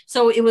word.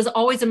 So it was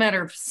always a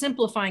matter of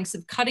simplifying, so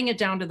cutting it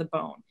down to the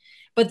bone.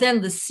 But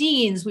then the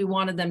scenes, we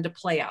wanted them to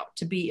play out,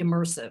 to be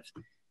immersive.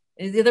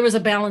 There was a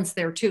balance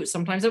there too.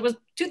 Sometimes they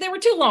were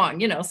too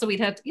long, so we'd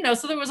had,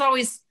 so there was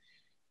always,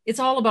 it's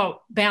all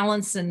about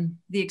balance and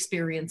the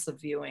experience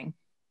of viewing.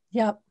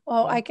 Yep.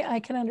 Well, I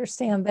can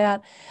understand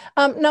that.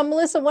 Now,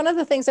 Melissa, one of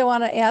the things I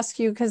want to ask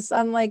you, because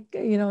unlike,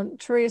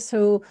 Therese,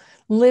 who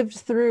lived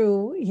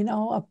through,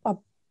 a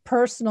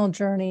personal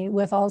journey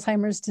with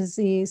Alzheimer's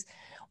disease,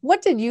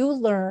 what did you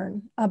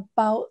learn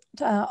about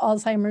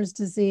Alzheimer's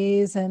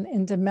disease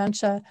and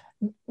dementia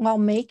while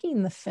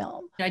making the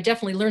film? I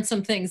definitely learned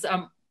some things.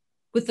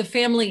 With the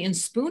family in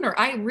Spooner,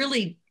 I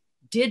really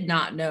did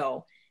not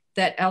know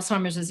that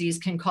Alzheimer's disease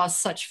can cause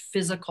such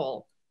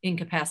physical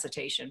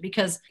incapacitation,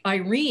 because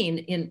Irene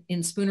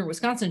in Spooner,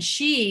 Wisconsin,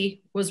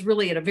 she was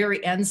really at a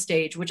very end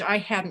stage, which I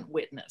hadn't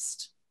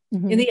witnessed.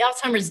 Mm-hmm. In the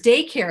Alzheimer's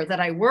daycare that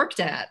I worked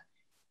at,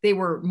 they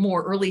were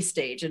more early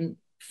stage and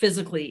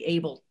physically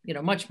able,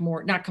 much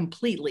more, not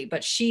completely,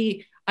 but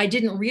I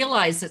didn't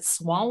realize that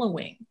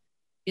swallowing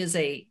is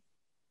a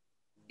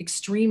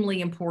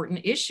extremely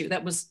important issue.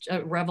 That was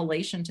a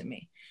revelation to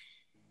me.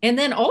 And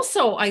then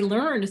also I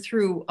learned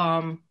through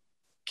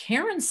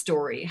Karen's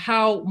story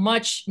how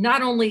much,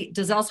 not only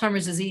does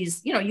Alzheimer's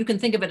disease, you can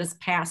think of it as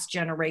past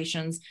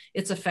generations,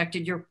 it's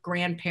affected your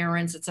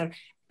grandparents,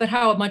 but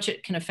how much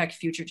it can affect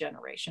future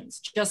generations,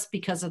 just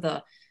because of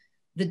the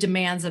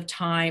demands of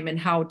time and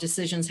how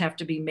decisions have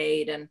to be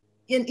made, and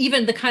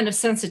even the kind of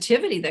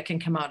sensitivity that can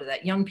come out of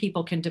that. Young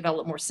people can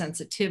develop more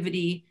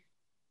sensitivity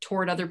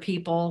toward other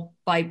people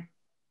by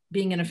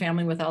being in a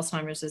family with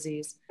Alzheimer's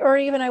disease. Or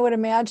even I would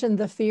imagine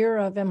the fear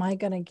of, am I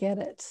going to get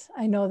it?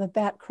 I know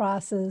that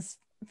crosses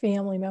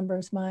family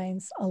members'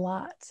 minds a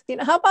lot.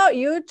 How about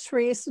you,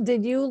 Therese?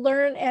 Did you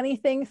learn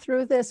anything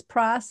through this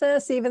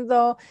process, even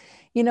though,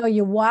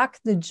 you walk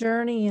the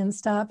journey and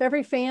stuff?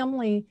 Every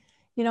family,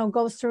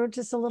 goes through it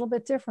just a little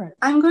bit different.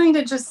 I'm going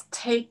to just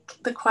take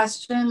the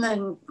question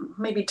and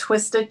maybe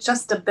twist it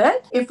just a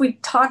bit. If we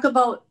talk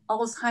about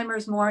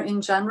Alzheimer's more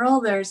in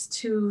general, there's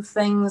two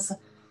things,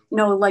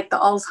 like the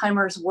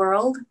Alzheimer's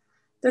world.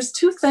 There's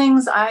two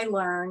things I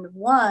learned.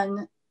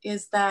 One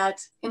is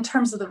that in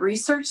terms of the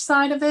research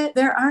side of it,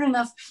 there aren't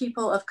enough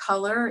people of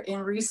color in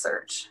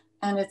research,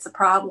 and it's a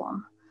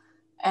problem.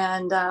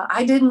 And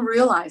I didn't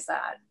realize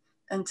that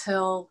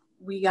until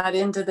we got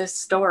into this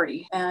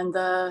story. And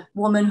the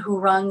woman who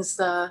runs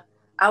the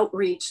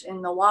outreach in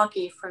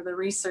Milwaukee for the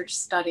research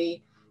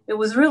study, it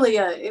was really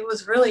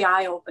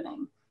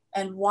eye-opening,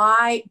 and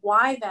why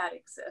that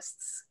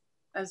exists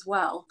as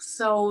well.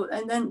 So,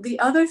 and then the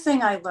other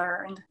thing I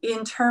learned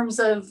in terms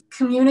of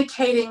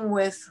communicating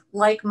with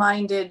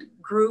like-minded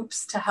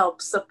groups to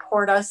help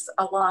support us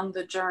along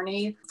the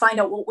journey, find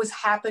out what was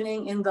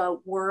happening in the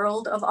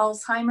world of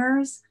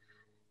Alzheimer's,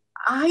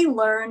 I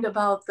learned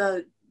about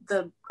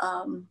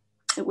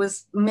it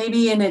was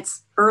maybe in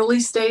its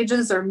early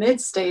stages or mid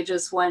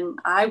stages when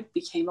I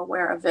became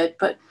aware of it,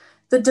 but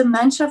the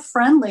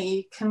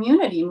dementia-friendly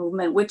community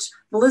movement, which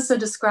Melissa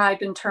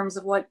described in terms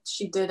of what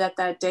she did at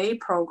that day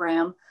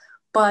program,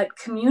 but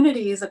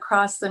communities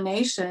across the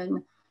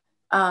nation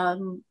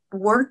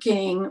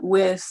working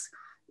with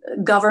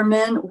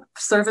government,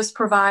 service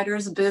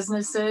providers,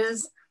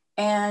 businesses,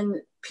 and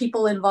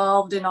people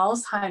involved in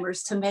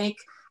Alzheimer's to make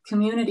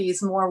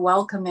communities more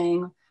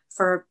welcoming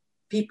for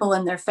people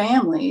and their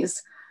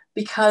families.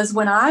 Because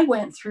when I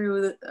went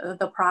through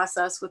the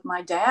process with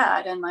my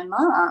dad and my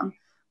mom,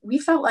 we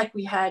felt like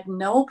we had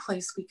no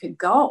place we could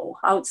go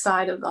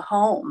outside of the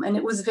home. And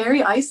it was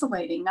very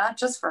isolating, not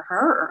just for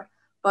her,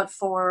 but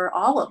for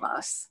all of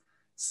us.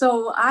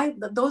 So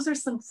those are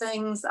some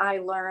things I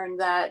learned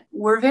that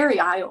were very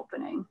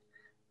eye-opening.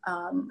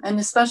 And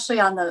especially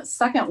on the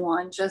second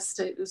one,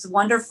 it was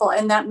wonderful.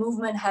 And that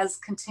movement has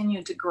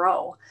continued to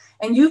grow.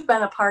 And you've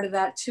been a part of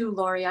that too,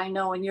 Lori. I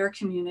know in your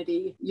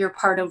community, you're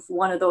part of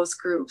one of those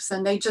groups,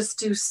 and they just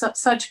do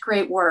such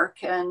great work.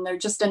 And they're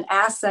just an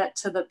asset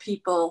to the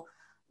people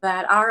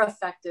that are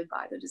affected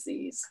by the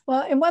disease.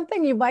 Well, and one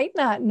thing you might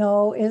not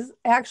know is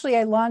actually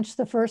I launched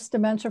the first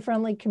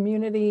dementia-friendly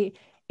community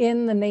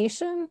in the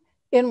nation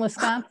in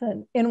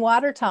Wisconsin, in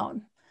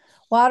Watertown.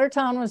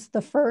 Watertown was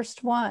the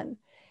first one.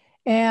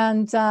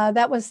 And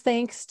that was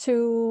thanks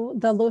to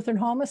the Lutheran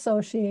Home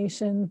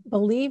Association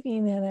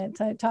believing in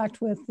it. I talked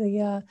with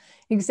the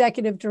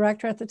executive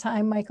director at the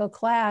time, Michael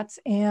Klatz,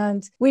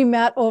 and we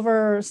met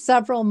over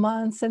several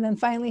months. And then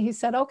finally he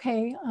said,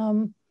 okay,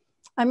 I'm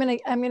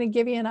gonna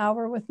give you an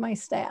hour with my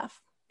staff.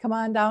 Come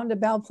on down to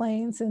Belle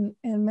Plains in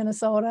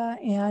Minnesota.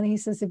 And he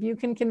says, if you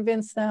can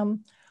convince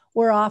them,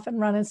 we're off and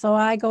running. So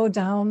I go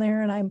down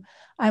there, and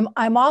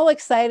I'm all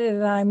excited,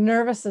 and I'm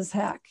nervous as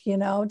heck,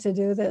 to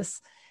do this.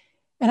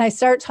 And I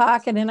start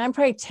talking, and I'm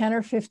probably 10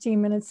 or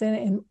 15 minutes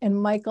in,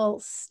 and Michael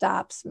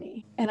stops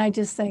me. And I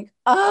just think,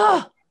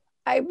 I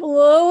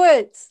blew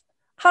it.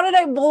 How did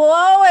I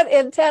blow it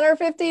in 10 or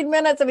 15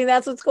 minutes? I mean,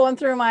 that's what's going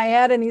through my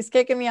head. And he's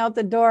kicking me out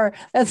the door.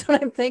 That's what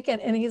I'm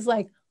thinking. And he's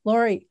like,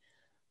 Lori,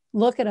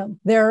 look at them.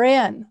 They're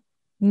in.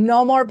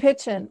 No more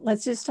pitching.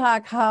 Let's just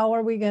talk. How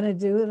are we going to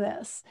do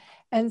this?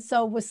 And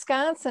so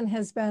Wisconsin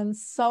has been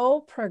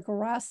so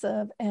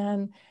progressive,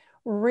 and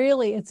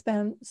really it's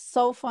been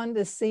so fun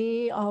to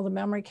see all the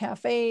memory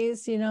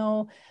cafes, you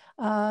know,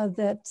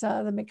 that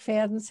the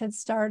McFaddens had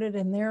started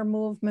in their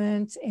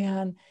movement,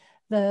 and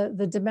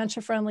the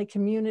dementia-friendly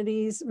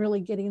communities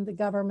really getting the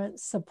government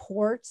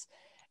support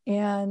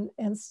and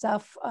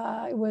stuff.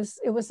 It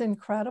was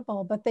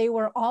incredible, but they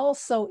were all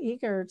so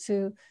eager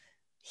to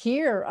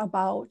hear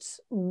about,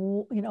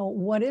 you know,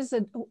 what is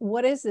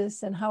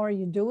this, and how are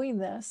you doing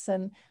this?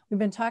 And we've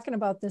been talking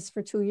about this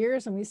for 2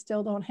 years, and we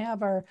still don't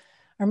have our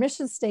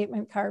mission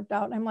statement carved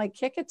out. And I'm like,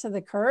 kick it to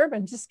the curb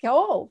and just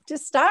go,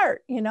 just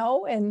start, you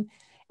know, and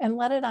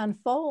let it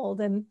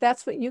unfold. And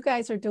that's what you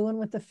guys are doing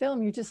with the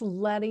film. You're just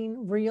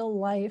letting real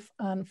life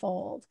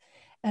unfold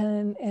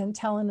and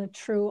telling a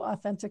true,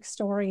 authentic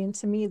story. And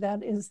to me,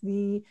 that is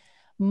the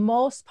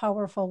most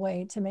powerful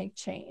way to make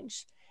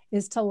change,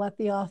 is to let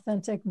the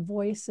authentic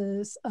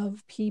voices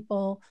of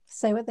people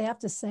say what they have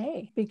to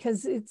say,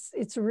 because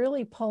it's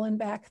really pulling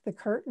back the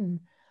curtain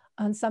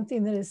on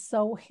something that is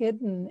so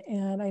hidden.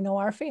 And I know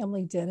our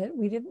family did it.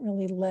 We didn't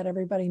really let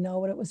everybody know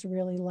what it was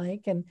really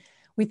like. And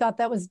we thought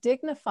that was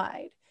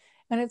dignified.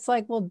 And it's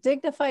like, well,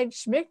 dignified,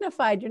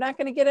 schmignified, you're not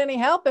going to get any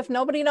help if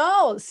nobody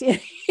knows.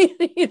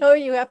 You know,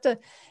 you have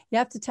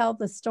to tell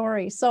the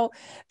story. So,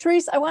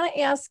 Therese, I want to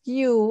ask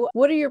you,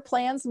 what are your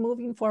plans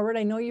moving forward?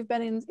 I know you've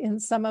been in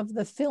some of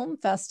the film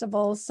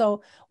festivals.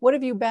 So what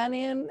have you been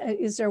in?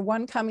 Is there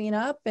one coming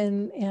up?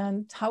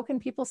 And how can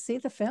people see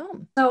the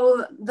film?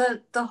 So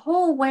the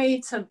whole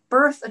way to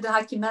birth a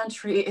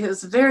documentary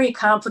is very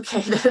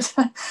complicated,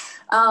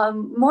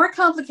 more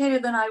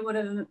complicated than I would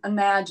have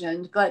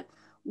imagined. But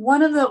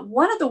one of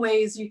the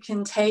ways you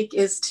can take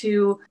is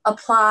to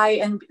apply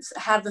and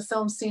have the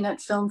film seen at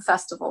film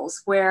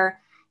festivals, where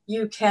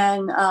you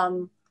can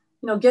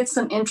get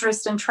some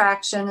interest and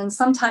traction. And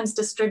sometimes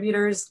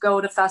distributors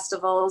go to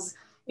festivals.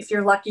 If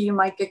you're lucky, you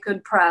might get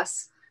good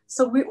press.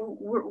 So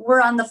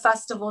we're on the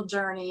festival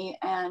journey,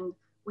 and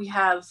we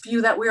have a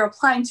few that we're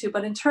applying to.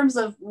 But in terms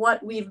of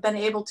what we've been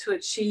able to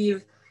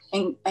achieve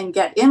and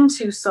get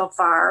into so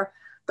far,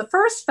 the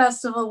first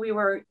festival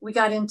we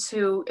got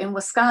into in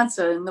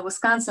Wisconsin, the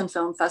Wisconsin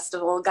Film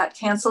Festival, got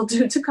canceled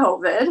due to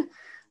COVID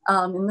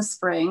in the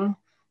spring.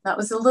 That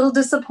was a little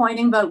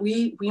disappointing, but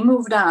we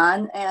moved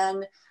on,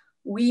 and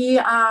we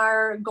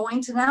are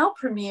going to now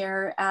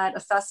premiere at a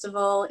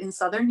festival in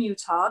Southern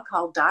Utah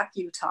called Doc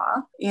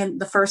Utah in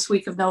the first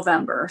week of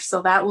November.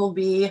 So that will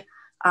be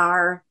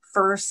our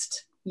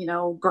first,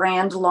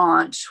 grand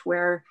launch,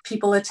 where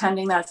people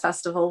attending that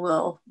festival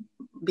will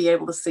be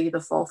able to see the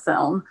full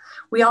film.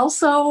 We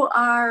also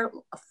are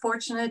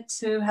fortunate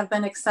to have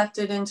been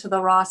accepted into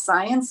the Raw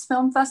Science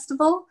Film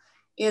Festival.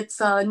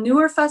 It's a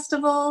newer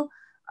festival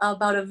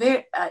about a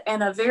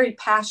very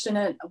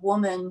passionate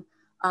woman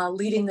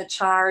leading the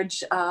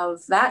charge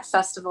of that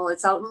festival.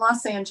 It's out in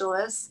Los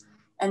Angeles,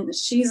 and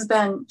she's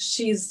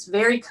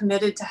very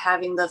committed to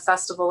having the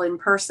festival in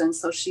person.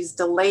 So she's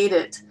delayed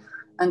it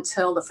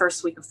until the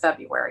first week of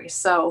February.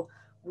 So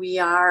we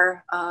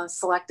are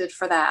selected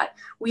for that.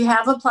 We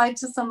have applied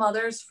to some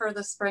others for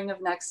the spring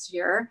of next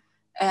year,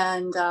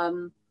 and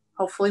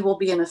hopefully we'll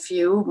be in a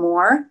few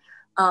more.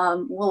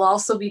 We'll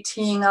also be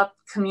teeing up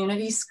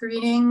community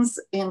screenings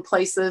in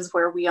places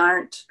where we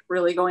aren't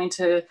really going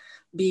to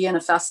be in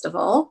a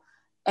festival.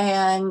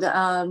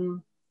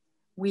 And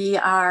we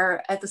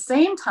are at the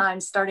same time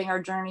starting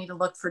our journey to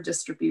look for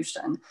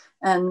distribution.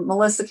 And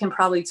Melissa can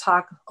probably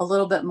talk a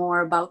little bit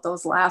more about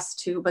those last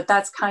two, but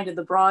that's kind of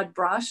the broad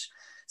brush.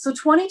 So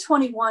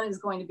 2021 is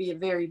going to be a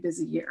very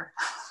busy year.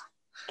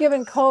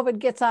 Given COVID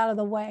gets out of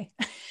the way.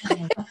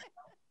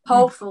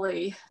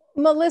 Hopefully.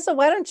 Melissa,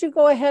 why don't you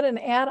go ahead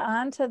and add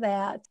on to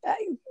that?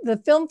 The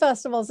film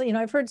festivals,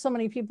 I've heard so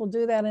many people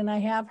do that, and I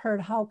have heard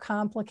how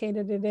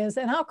complicated it is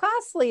and how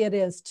costly it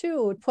is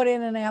too. Put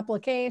in an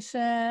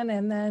application,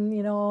 and then,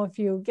 if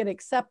you get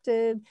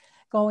accepted,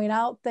 going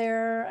out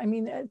there. I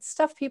mean, it's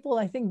stuff people,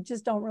 I think,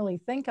 just don't really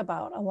think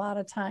about a lot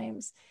of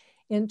times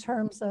in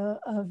terms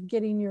of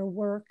getting your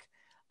work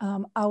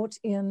out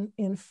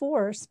in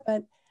force.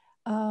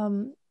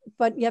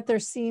 But yet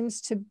it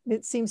seems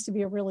to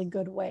be a really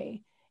good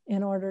way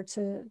in order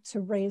to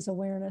raise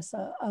awareness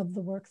of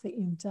the work that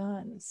you've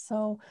done.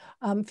 So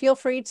feel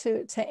free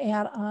to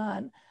add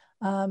on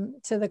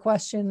to the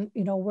question,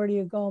 where do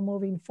you go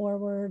moving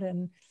forward,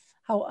 and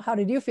how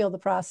did you feel the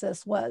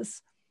process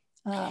was?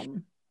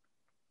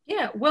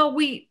 Yeah, well,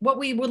 what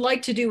we would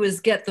like to do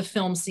is get the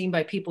film seen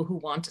by people who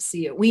want to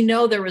see it. We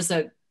know there is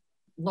a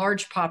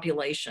large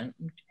population,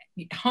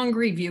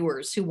 hungry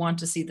viewers who want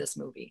to see this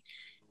movie.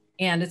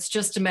 And it's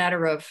just a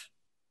matter of,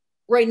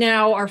 right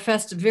now, our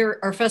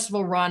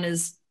festival run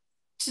is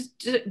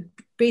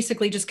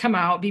basically just come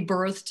out, be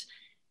birthed,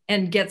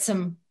 and get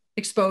some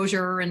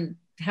exposure and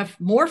have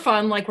more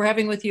fun like we're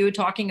having with you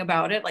talking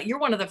about it. Like, you're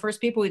one of the first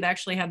people we've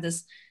actually had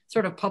this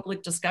sort of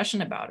public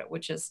discussion about it,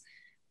 which is,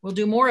 we'll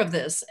do more of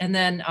this. And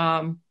then,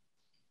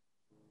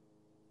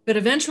 but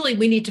eventually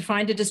we need to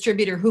find a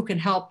distributor who can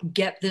help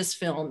get this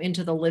film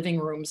into the living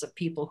rooms of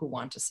people who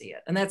want to see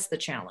it. And that's the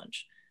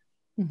challenge.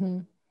 Mm-hmm.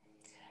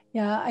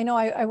 Yeah, I know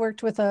I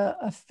worked with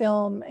a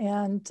film,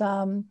 and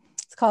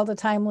it's called A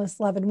Timeless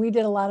Love. And we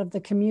did a lot of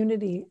the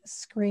community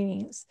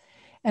screenings.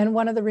 And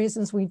one of the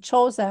reasons we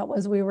chose that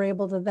was we were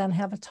able to then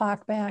have a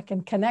talk back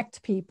and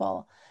connect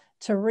people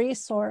to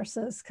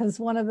resources. Because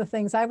one of the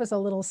things I was a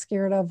little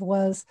scared of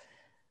was,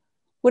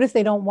 what if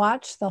they don't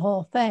watch the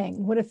whole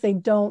thing? What if they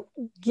don't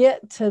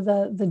get to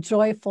the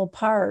joyful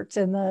part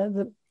and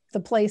the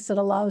place that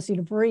allows you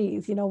to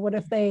breathe? You know, what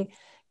if they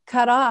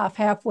cut off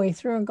halfway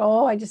through and go,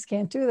 oh, I just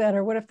can't do that?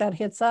 Or what if that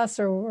hits us,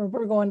 or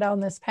we're going down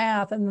this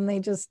path, and then they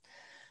just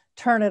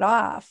turn it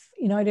off?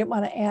 You know, I didn't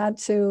want to add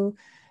to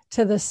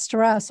the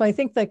stress. So I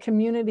think the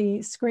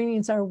community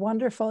screenings are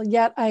wonderful.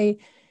 Yet I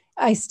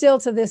still,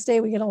 to this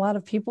day, we get a lot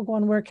of people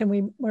going, where can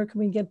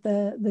we get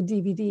the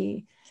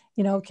DVD?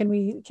 You know, can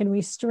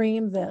we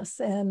stream this?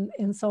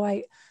 And so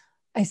I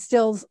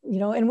still, you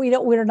know, and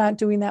we're not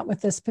doing that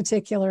with this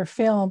particular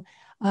film.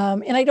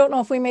 And I don't know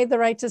if we made the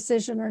right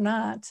decision or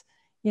not,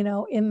 you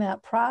know, in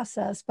that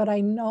process, but I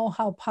know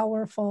how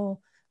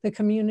powerful the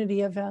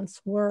community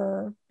events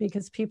were,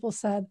 because people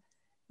said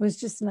it was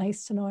just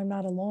nice to know I'm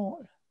not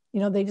alone. You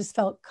know, they just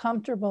felt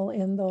comfortable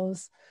in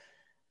those,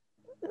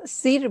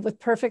 seated with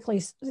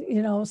perfectly,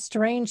 you know,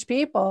 strange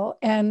people.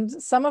 And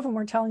some of them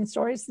were telling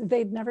stories that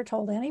they'd never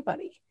told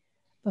anybody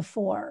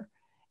before.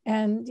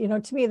 And, you know,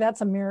 to me,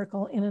 that's a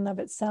miracle in and of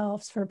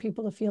itself, for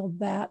people to feel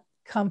that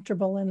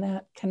comfortable and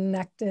that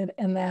connected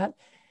and that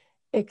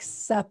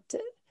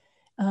accepted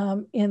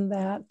in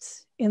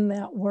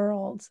that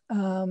world.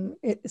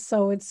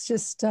 So it's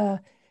just,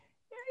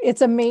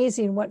 it's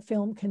amazing what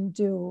film can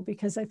do,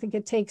 because I think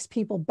it takes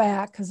people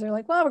back, because they're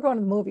like, well, we're going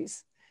to the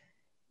movies,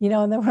 you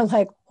know, and then we're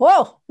like,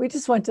 whoa, we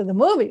just went to the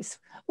movies.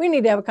 We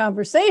need to have a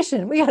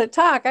conversation. We got to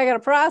talk. I got to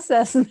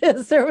process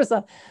this.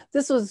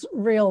 This was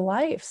real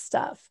life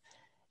stuff,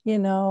 you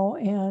know,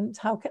 and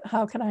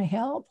how can I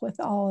help with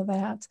all of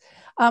that?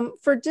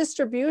 For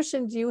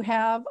distribution, do you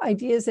have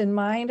ideas in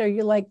mind? Are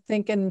you like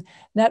thinking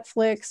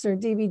Netflix or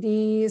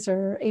DVDs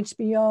or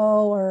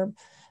HBO or,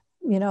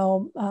 you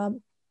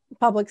know,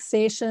 public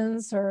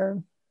stations?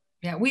 Or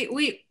yeah,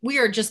 we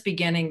are just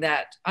beginning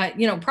that.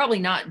 You know, probably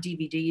not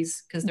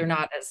DVDs, because they're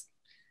not as,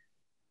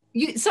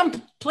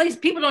 some place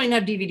people don't even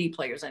have DVD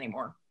players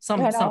anymore.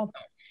 Some don't.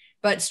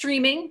 But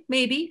streaming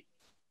maybe,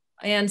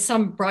 and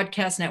some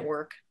broadcast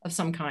network of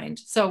some kind.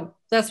 So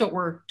that's what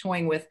we're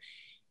toying with.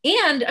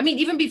 And I mean,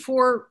 even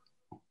before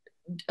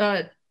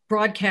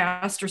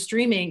broadcast or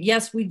streaming,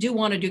 yes, we do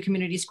want to do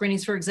community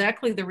screenings for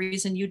exactly the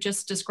reason you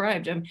just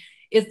described.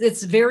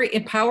 It's very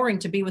empowering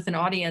to be with an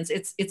audience.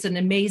 It's an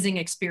amazing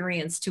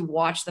experience to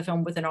watch the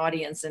film with an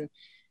audience and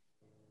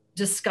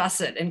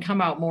discuss it and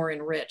come out more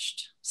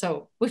enriched.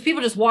 So if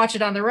people just watch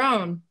it on their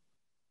own,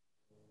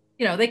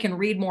 you know, they can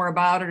read more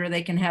about it or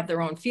they can have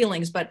their own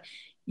feelings, but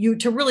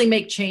to really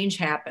make change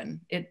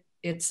happen,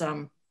 it's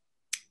an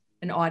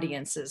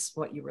audience is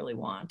what you really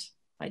want,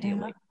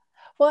 ideally. Yeah.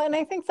 Well, and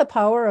I think the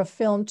power of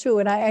film too,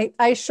 and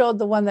I showed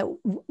the one that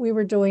we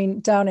were doing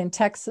down in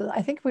Texas.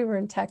 I think we were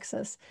in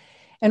Texas.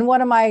 And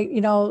one of my,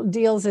 you know,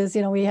 deals is,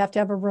 you know, we have to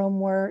have a room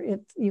where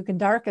you can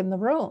darken the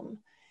room.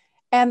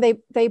 And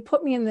they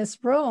put me in this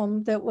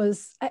room that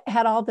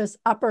had all this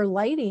upper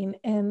lighting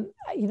and,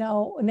 you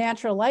know,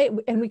 natural light,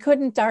 and we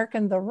couldn't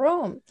darken the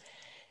room.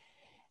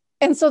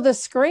 And so the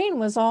screen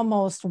was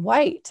almost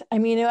white. I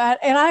mean,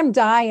 and I'm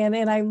dying,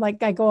 and I'm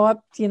like, I go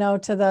up, you know,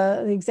 to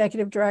the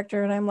executive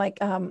director, and I'm like,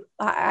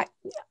 I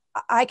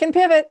can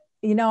pivot,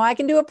 you know, I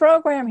can do a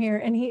program here.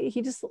 And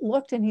he just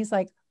looked, and he's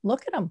like,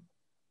 look at them.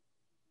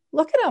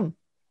 Look at them.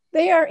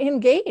 They are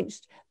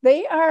engaged.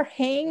 They are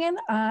hanging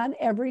on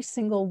every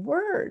single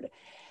word.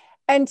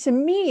 And to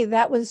me,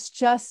 that was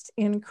just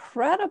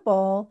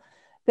incredible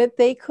that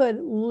they could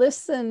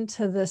listen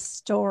to the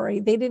story.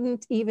 They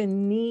didn't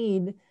even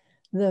need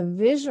the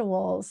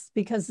visuals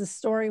because the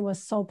story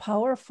was so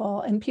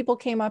powerful. And people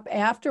came up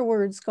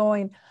afterwards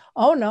going,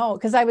 oh no,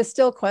 because I was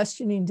still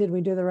questioning, did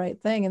we do the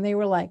right thing? And they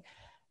were like,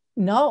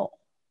 no,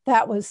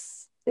 that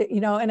was,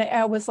 you know, and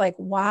I was like,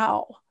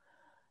 wow.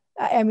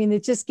 I mean,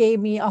 it just gave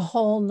me a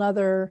whole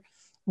nother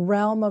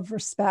realm of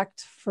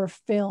respect for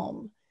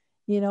film,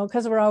 you know,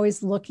 because we're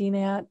always looking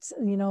at,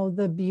 you know,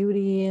 the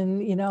beauty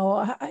and, you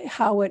know,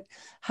 how it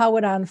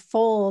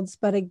unfolds.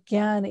 But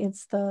again,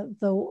 it's the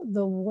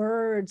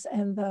words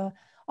and the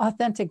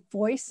authentic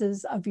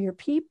voices of your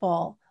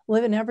people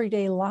living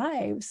everyday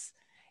lives,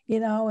 you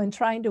know, and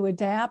trying to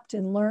adapt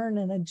and learn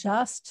and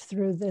adjust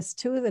through this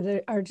too,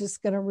 that are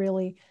just going to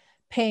really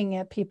ping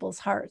at people's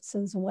hearts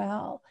as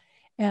well.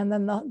 And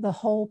then the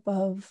hope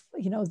of,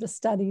 you know, the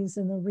studies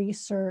and the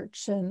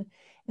research and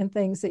and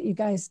things that you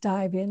guys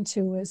dive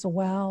into as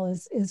well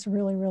is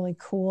really, really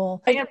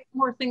cool. I have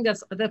one more thing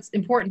that's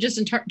important, just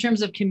in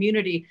terms of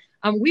community.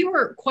 We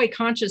were quite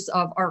conscious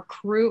of our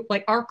crew,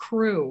 like our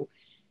crew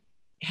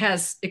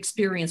has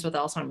experience with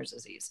Alzheimer's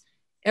disease.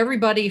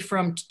 Everybody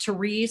from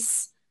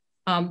Therese,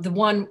 the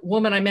one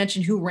woman I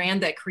mentioned who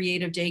ran that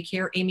creative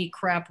daycare, Amy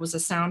Krepp, was a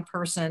sound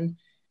person.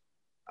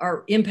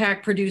 Our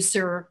impact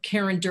producer,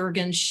 Karen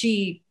Durgan,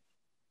 she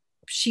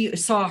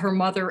saw her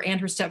mother and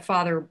her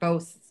stepfather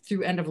both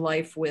through end of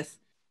life with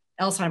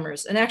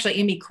Alzheimer's. And actually,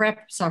 Amy Krepp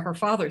saw her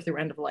father through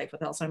end of life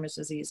with Alzheimer's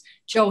disease.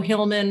 Joe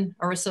Hillman,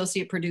 our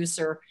associate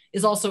producer,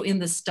 is also in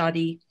the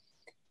study.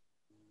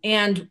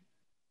 And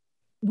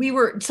we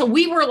were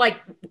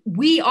like,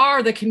 we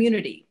are the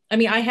community. I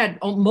mean, I had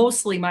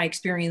mostly my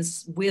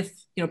experience with,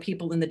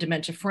 people in the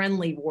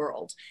dementia-friendly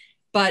world,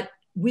 but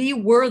we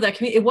were that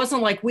community. It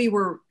wasn't like we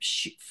were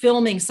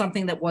filming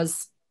something that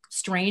was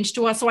strange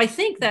to us. So I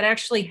think that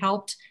actually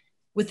helped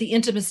with the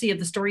intimacy of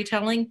the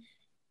storytelling.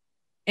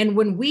 And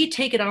when we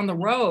take it on the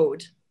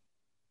road,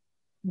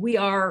 we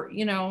are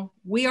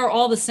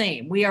all the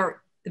same. We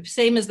are the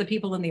same as the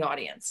people in the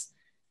audience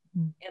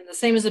and the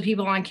same as the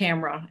people on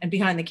camera and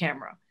behind the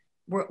camera.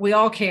 We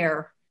all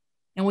care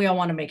and we all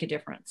want to make a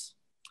difference.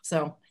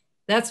 So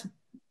that's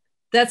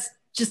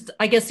just,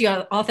 I guess,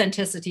 the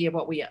authenticity of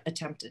what we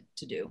attempted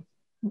to do.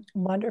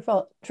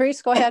 Wonderful.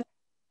 Therese, go ahead.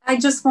 I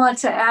just want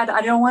to add,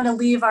 I don't want to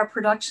leave our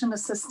production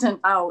assistant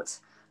out.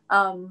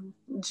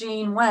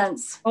 Jean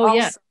Wentz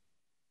lost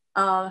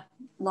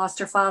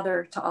her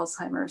father to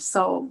Alzheimer's.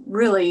 So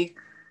really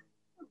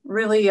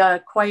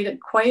quite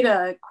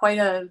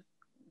a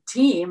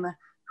team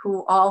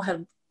who all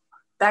have,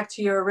 back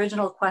to your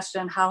original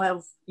question, how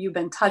have you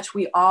been touched?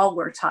 We all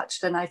were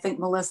touched. And I think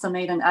Melissa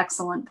made an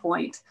excellent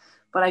point,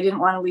 but I didn't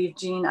want to leave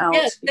Jean out.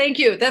 Yes, thank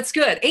you. That's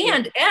good.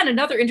 And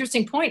another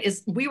interesting point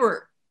is we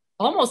were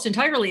almost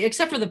entirely,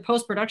 except for the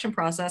post-production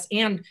process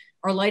and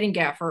our lighting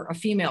gaffer, a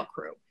female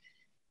crew.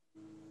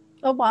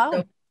 Oh, wow.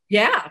 So,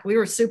 yeah, we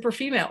were super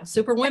female,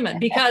 super women,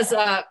 because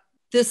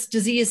this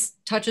disease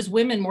touches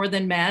women more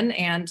than men.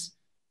 And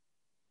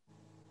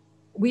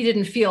we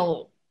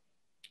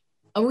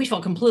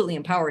felt completely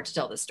empowered to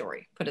tell this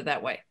story, put it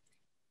that way.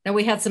 Now,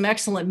 we had some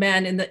excellent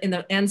men in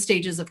the end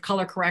stages of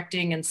color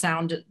correcting and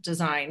sound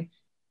design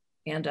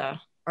and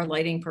our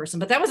lighting person,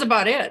 but that was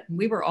about it.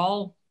 We were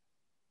all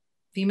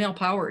female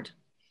powered.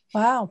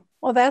 Wow.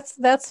 Well,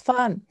 that's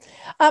fun.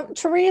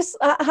 Therese,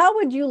 how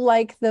would you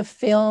like the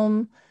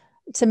film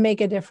to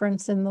make a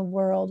difference in the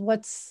world?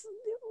 What's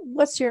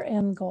your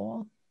end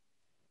goal?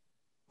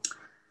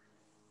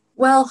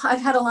 Well,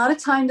 I've had a lot of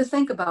time to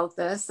think about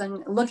this,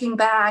 and looking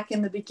back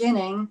in the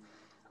beginning,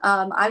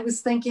 I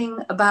was thinking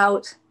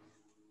about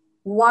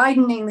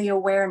widening the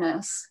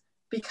awareness,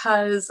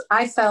 because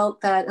I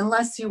felt that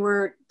unless you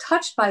were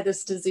touched by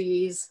this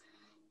disease,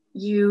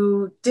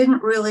 you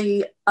didn't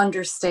really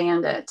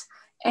understand it.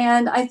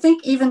 And I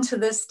think even to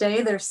this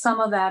day, there's some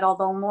of that,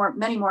 although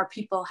many more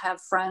people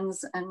have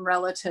friends and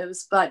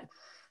relatives, but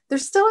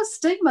there's still a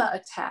stigma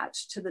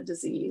attached to the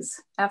disease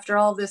after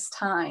all this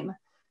time.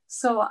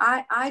 So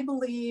I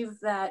believe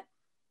that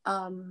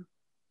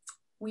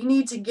we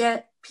need to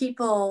get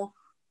people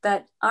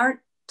that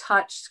aren't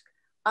touched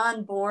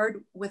on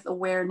board with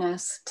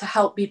awareness to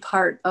help be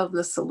part of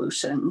the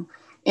solution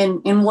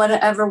in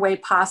whatever way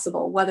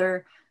possible,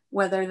 whether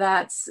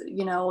that's,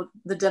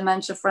 the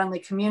dementia-friendly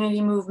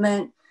community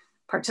movement,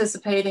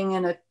 participating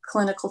in a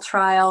clinical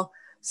trial.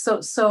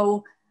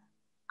 So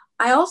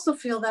I also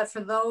feel that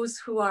for those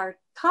who are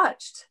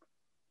touched,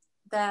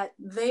 that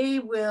they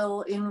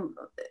will, in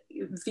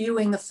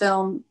viewing the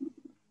film,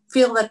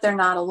 feel that they're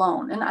not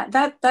alone. And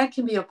that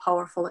can be a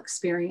powerful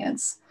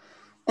experience.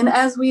 And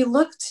as we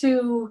look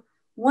to,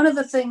 one of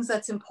the things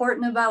that's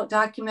important about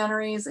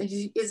documentaries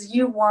is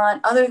you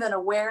want, other than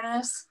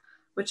awareness,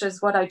 which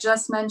is what I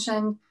just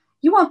mentioned,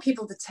 you want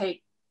people to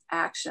take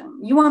action.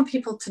 You want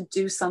people to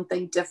do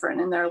something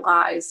different in their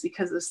lives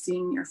because of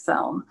seeing your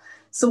film.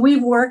 So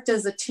we've worked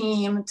as a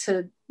team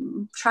to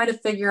try to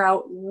figure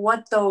out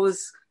what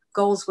those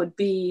goals would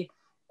be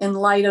in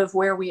light of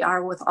where we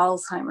are with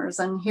Alzheimer's.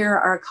 And here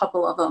are a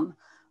couple of them.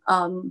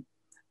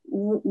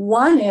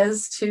 One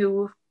is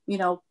to,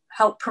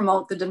 help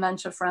promote the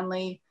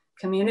dementia-friendly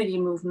community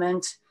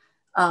movement,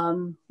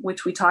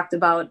 which we talked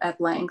about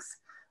at length.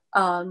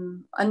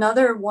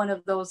 Another one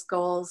of those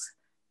goals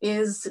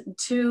is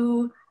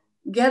to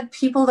get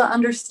people to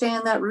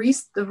understand that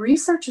the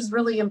research is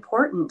really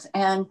important,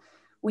 and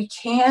we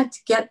can't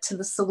get to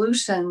the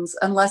solutions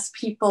unless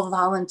people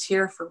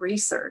volunteer for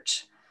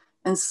research.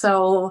 And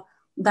so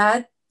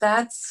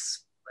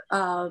that's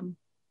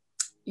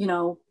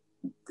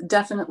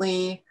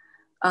definitely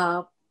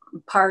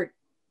part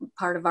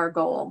of our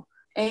goal.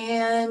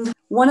 And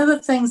one of the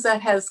things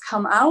that has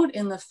come out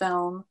in the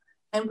film,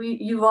 and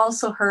you've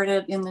also heard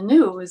it in the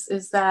news,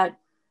 is that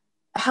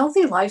a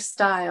healthy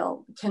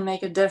lifestyle can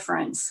make a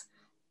difference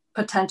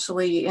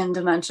potentially in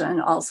dementia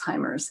and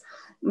Alzheimer's.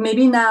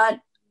 Maybe not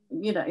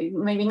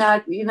maybe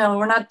not,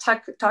 we're not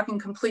talking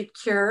complete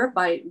cure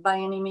by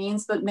any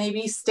means, but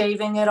maybe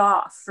staving it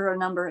off for a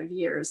number of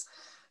years.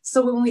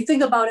 So when we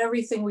think about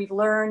everything we've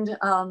learned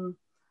on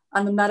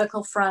the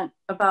medical front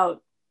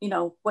about,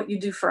 what you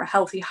do for a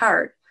healthy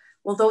heart,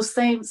 well, those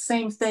same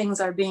things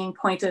are being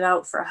pointed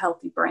out for a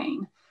healthy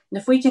brain. And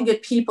if we can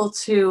get people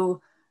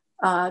to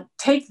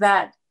take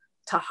that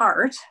to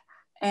heart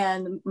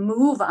and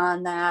move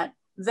on that,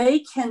 they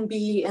can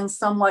be in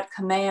somewhat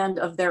command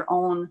of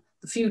the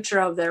future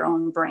of their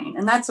own brain.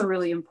 And that's a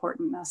really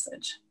important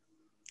message.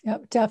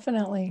 Yep,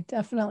 definitely.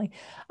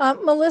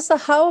 Melissa,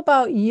 how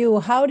about you?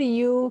 How do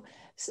you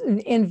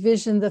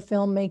envision the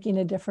film making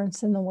a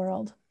difference in the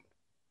world?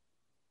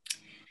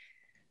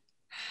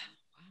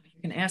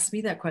 You can ask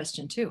me that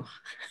question too.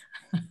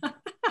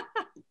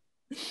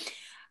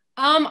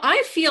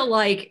 I feel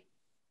like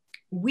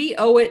we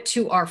owe it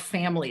to our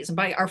families. And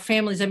by our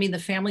families, I mean the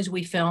families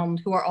we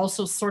filmed, who are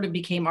also sort of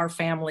became our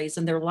families,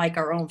 and they're like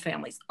our own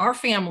families. Our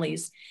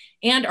families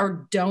and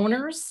our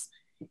donors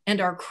and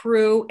our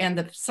crew and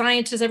the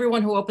scientists,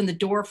 everyone who opened the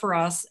door for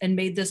us and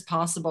made this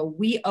possible,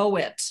 we owe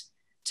it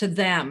to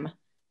them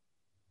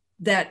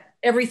that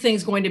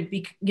everything's going to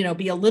be,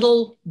 be a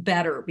little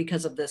better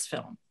because of this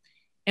film.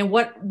 And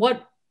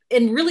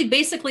and really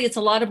basically it's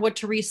a lot of what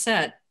Therese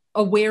said,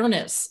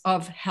 awareness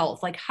of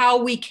health, like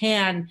how we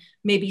can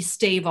maybe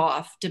stave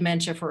off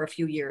dementia for a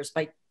few years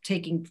by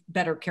taking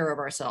better care of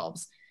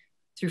ourselves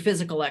through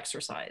physical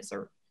exercise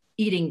or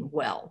eating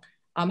well,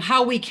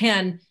 how we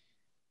can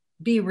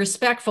be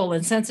respectful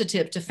and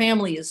sensitive to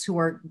families who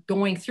are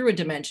going through a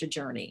dementia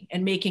journey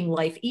and making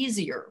life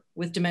easier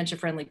with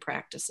dementia-friendly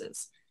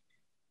practices.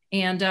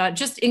 And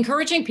just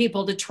encouraging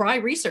people to try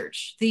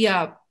research.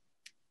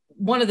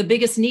 One of the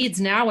biggest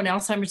needs now in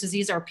Alzheimer's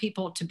disease are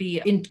people to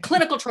be in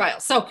clinical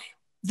trials. So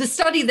the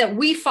study that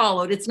we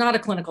followed, it's not a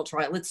clinical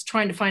trial. It's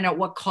trying to find out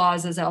what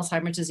causes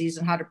Alzheimer's disease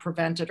and how to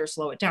prevent it or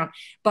slow it down.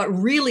 But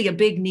really a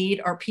big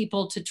need are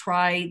people to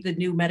try the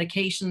new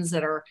medications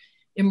that are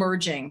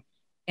emerging.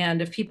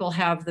 And if people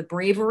have the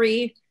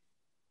bravery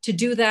to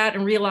do that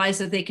and realize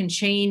that they can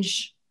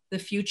change the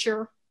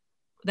future,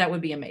 that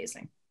would be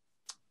amazing.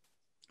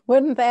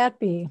 Wouldn't that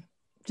be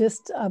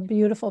just a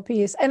beautiful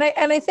piece? And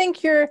I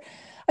think your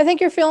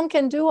film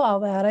can do all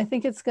that. I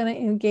think it's going to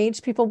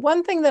engage people.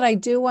 One thing that I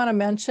do want to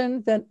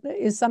mention that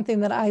is something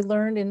that I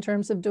learned in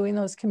terms of doing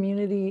those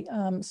community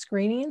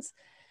screenings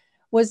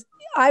was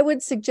I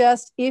would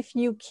suggest, if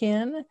you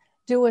can,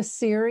 do a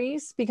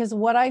series, because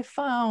what I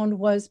found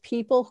was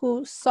people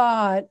who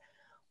saw it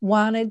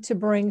wanted to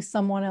bring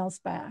someone else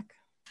back.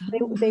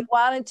 They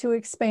wanted to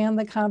expand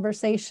the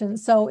conversation.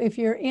 So if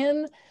you're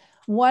in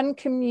one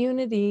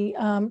community,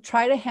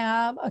 try to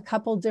have a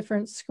couple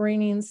different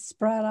screenings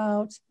spread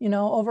out,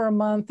 over a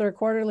month or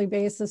quarterly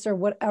basis or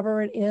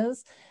whatever it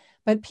is.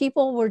 But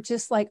people were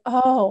just like,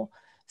 oh,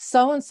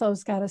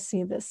 so-and-so's got to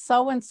see this,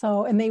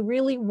 so-and-so. And they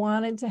really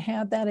wanted to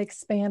have that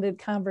expanded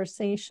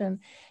conversation.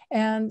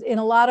 And in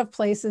a lot of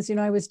places,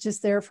 I was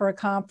just there for a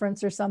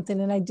conference or something,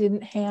 and I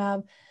didn't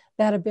have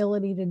that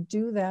ability to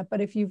do that.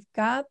 But if you've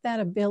got that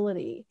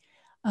ability,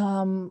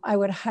 I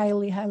would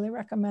highly, highly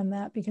recommend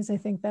that, because I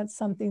think that's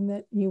something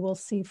that you will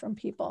see from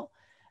people,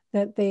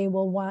 that they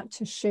will want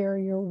to share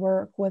your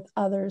work with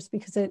others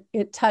because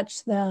it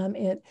touched them.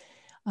 It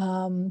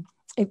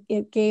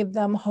gave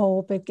them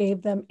hope. It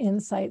gave them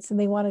insights, and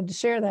they wanted to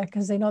share that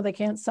because they know they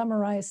can't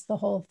summarize the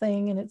whole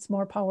thing, and it's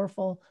more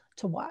powerful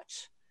to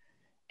watch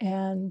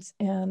and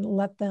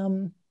let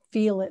them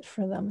feel it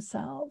for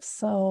themselves.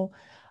 So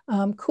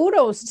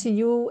kudos to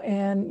you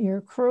and your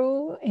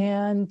crew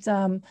and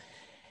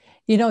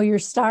your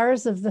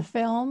stars of the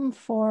film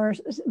for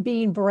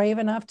being brave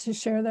enough to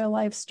share their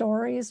life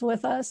stories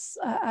with us.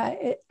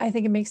 I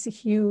think it makes a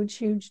huge,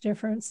 huge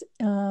difference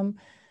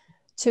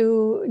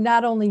to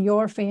not only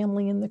your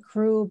family and the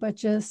crew, but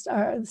just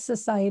our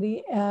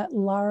society at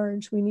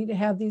large. We need to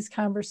have these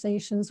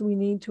conversations. We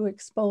need to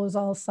expose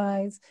all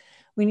sides.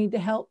 We need to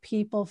help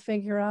people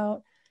figure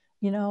out,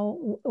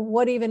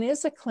 what even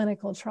is a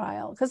clinical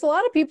trial? Because a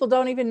lot of people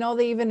don't even know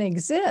they even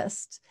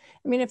exist.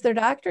 I mean, if their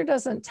doctor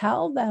doesn't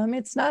tell them,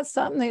 it's not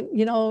something that,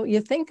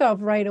 you think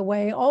of right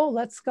away. Oh,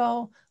 let's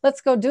go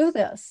do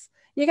this.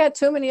 You got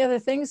too many other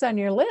things on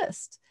your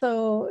list.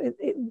 So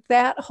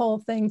that whole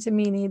thing to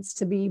me needs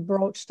to be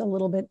broached a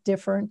little bit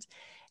different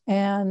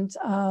and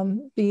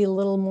be a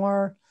little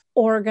more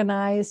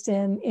organized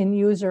and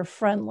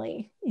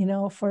user-friendly,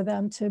 for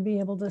them to be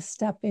able to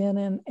step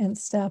in and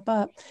step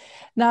up.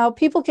 Now,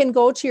 people can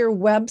go to your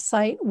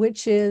website,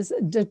 which is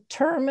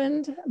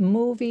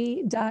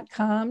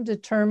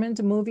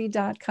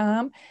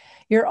determinedmovie.com.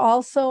 You're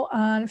also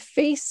on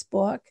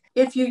Facebook.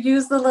 If you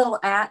use the little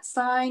 @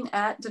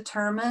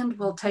 @determined,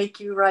 will take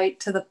you right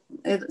to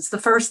it's the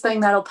first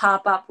thing that'll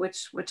pop up,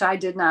 which I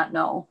did not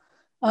know.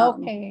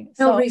 Okay.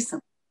 Until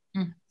recently.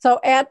 So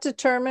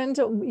 @determined,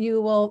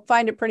 you will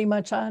find it pretty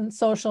much on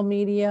social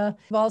media.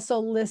 I've also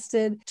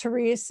listed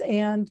Therese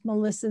and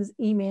Melissa's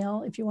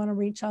email if you want to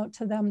reach out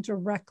to them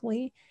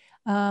directly.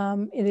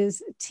 It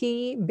is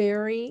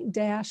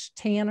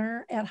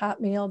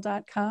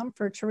tbarry-tanner@hotmail.com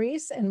for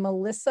Therese, and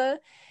Melissa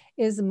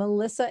is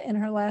Melissa, and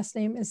her last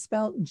name is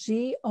spelled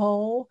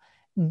Godoy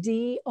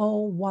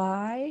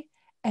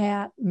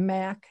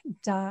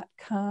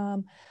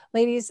 @mac.com.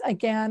 Ladies,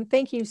 again,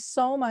 thank you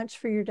so much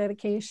for your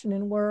dedication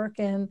and work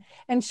and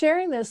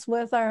sharing this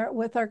with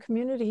our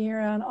community here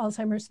on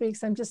Alzheimer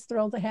Speaks. I'm just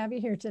thrilled to have you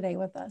here today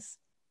with us.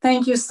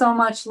 Thank you so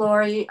much,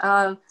 Lori.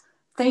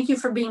 Thank you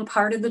for being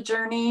part of the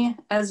journey.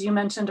 As you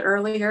mentioned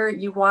earlier,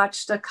 you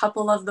watched a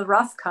couple of the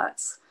rough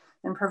cuts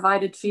and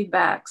provided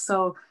feedback.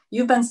 So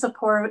you've been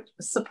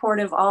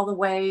supportive all the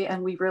way,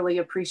 and we really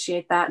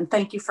appreciate that. And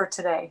thank you for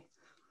today.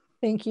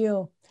 Thank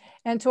you.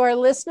 And to our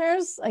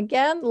listeners,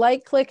 again,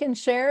 like, click, and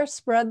share,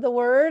 spread the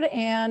word,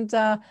 and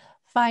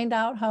find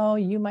out how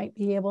you might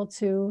be able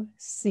to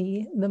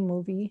see the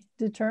movie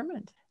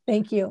Determined.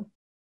 Thank you.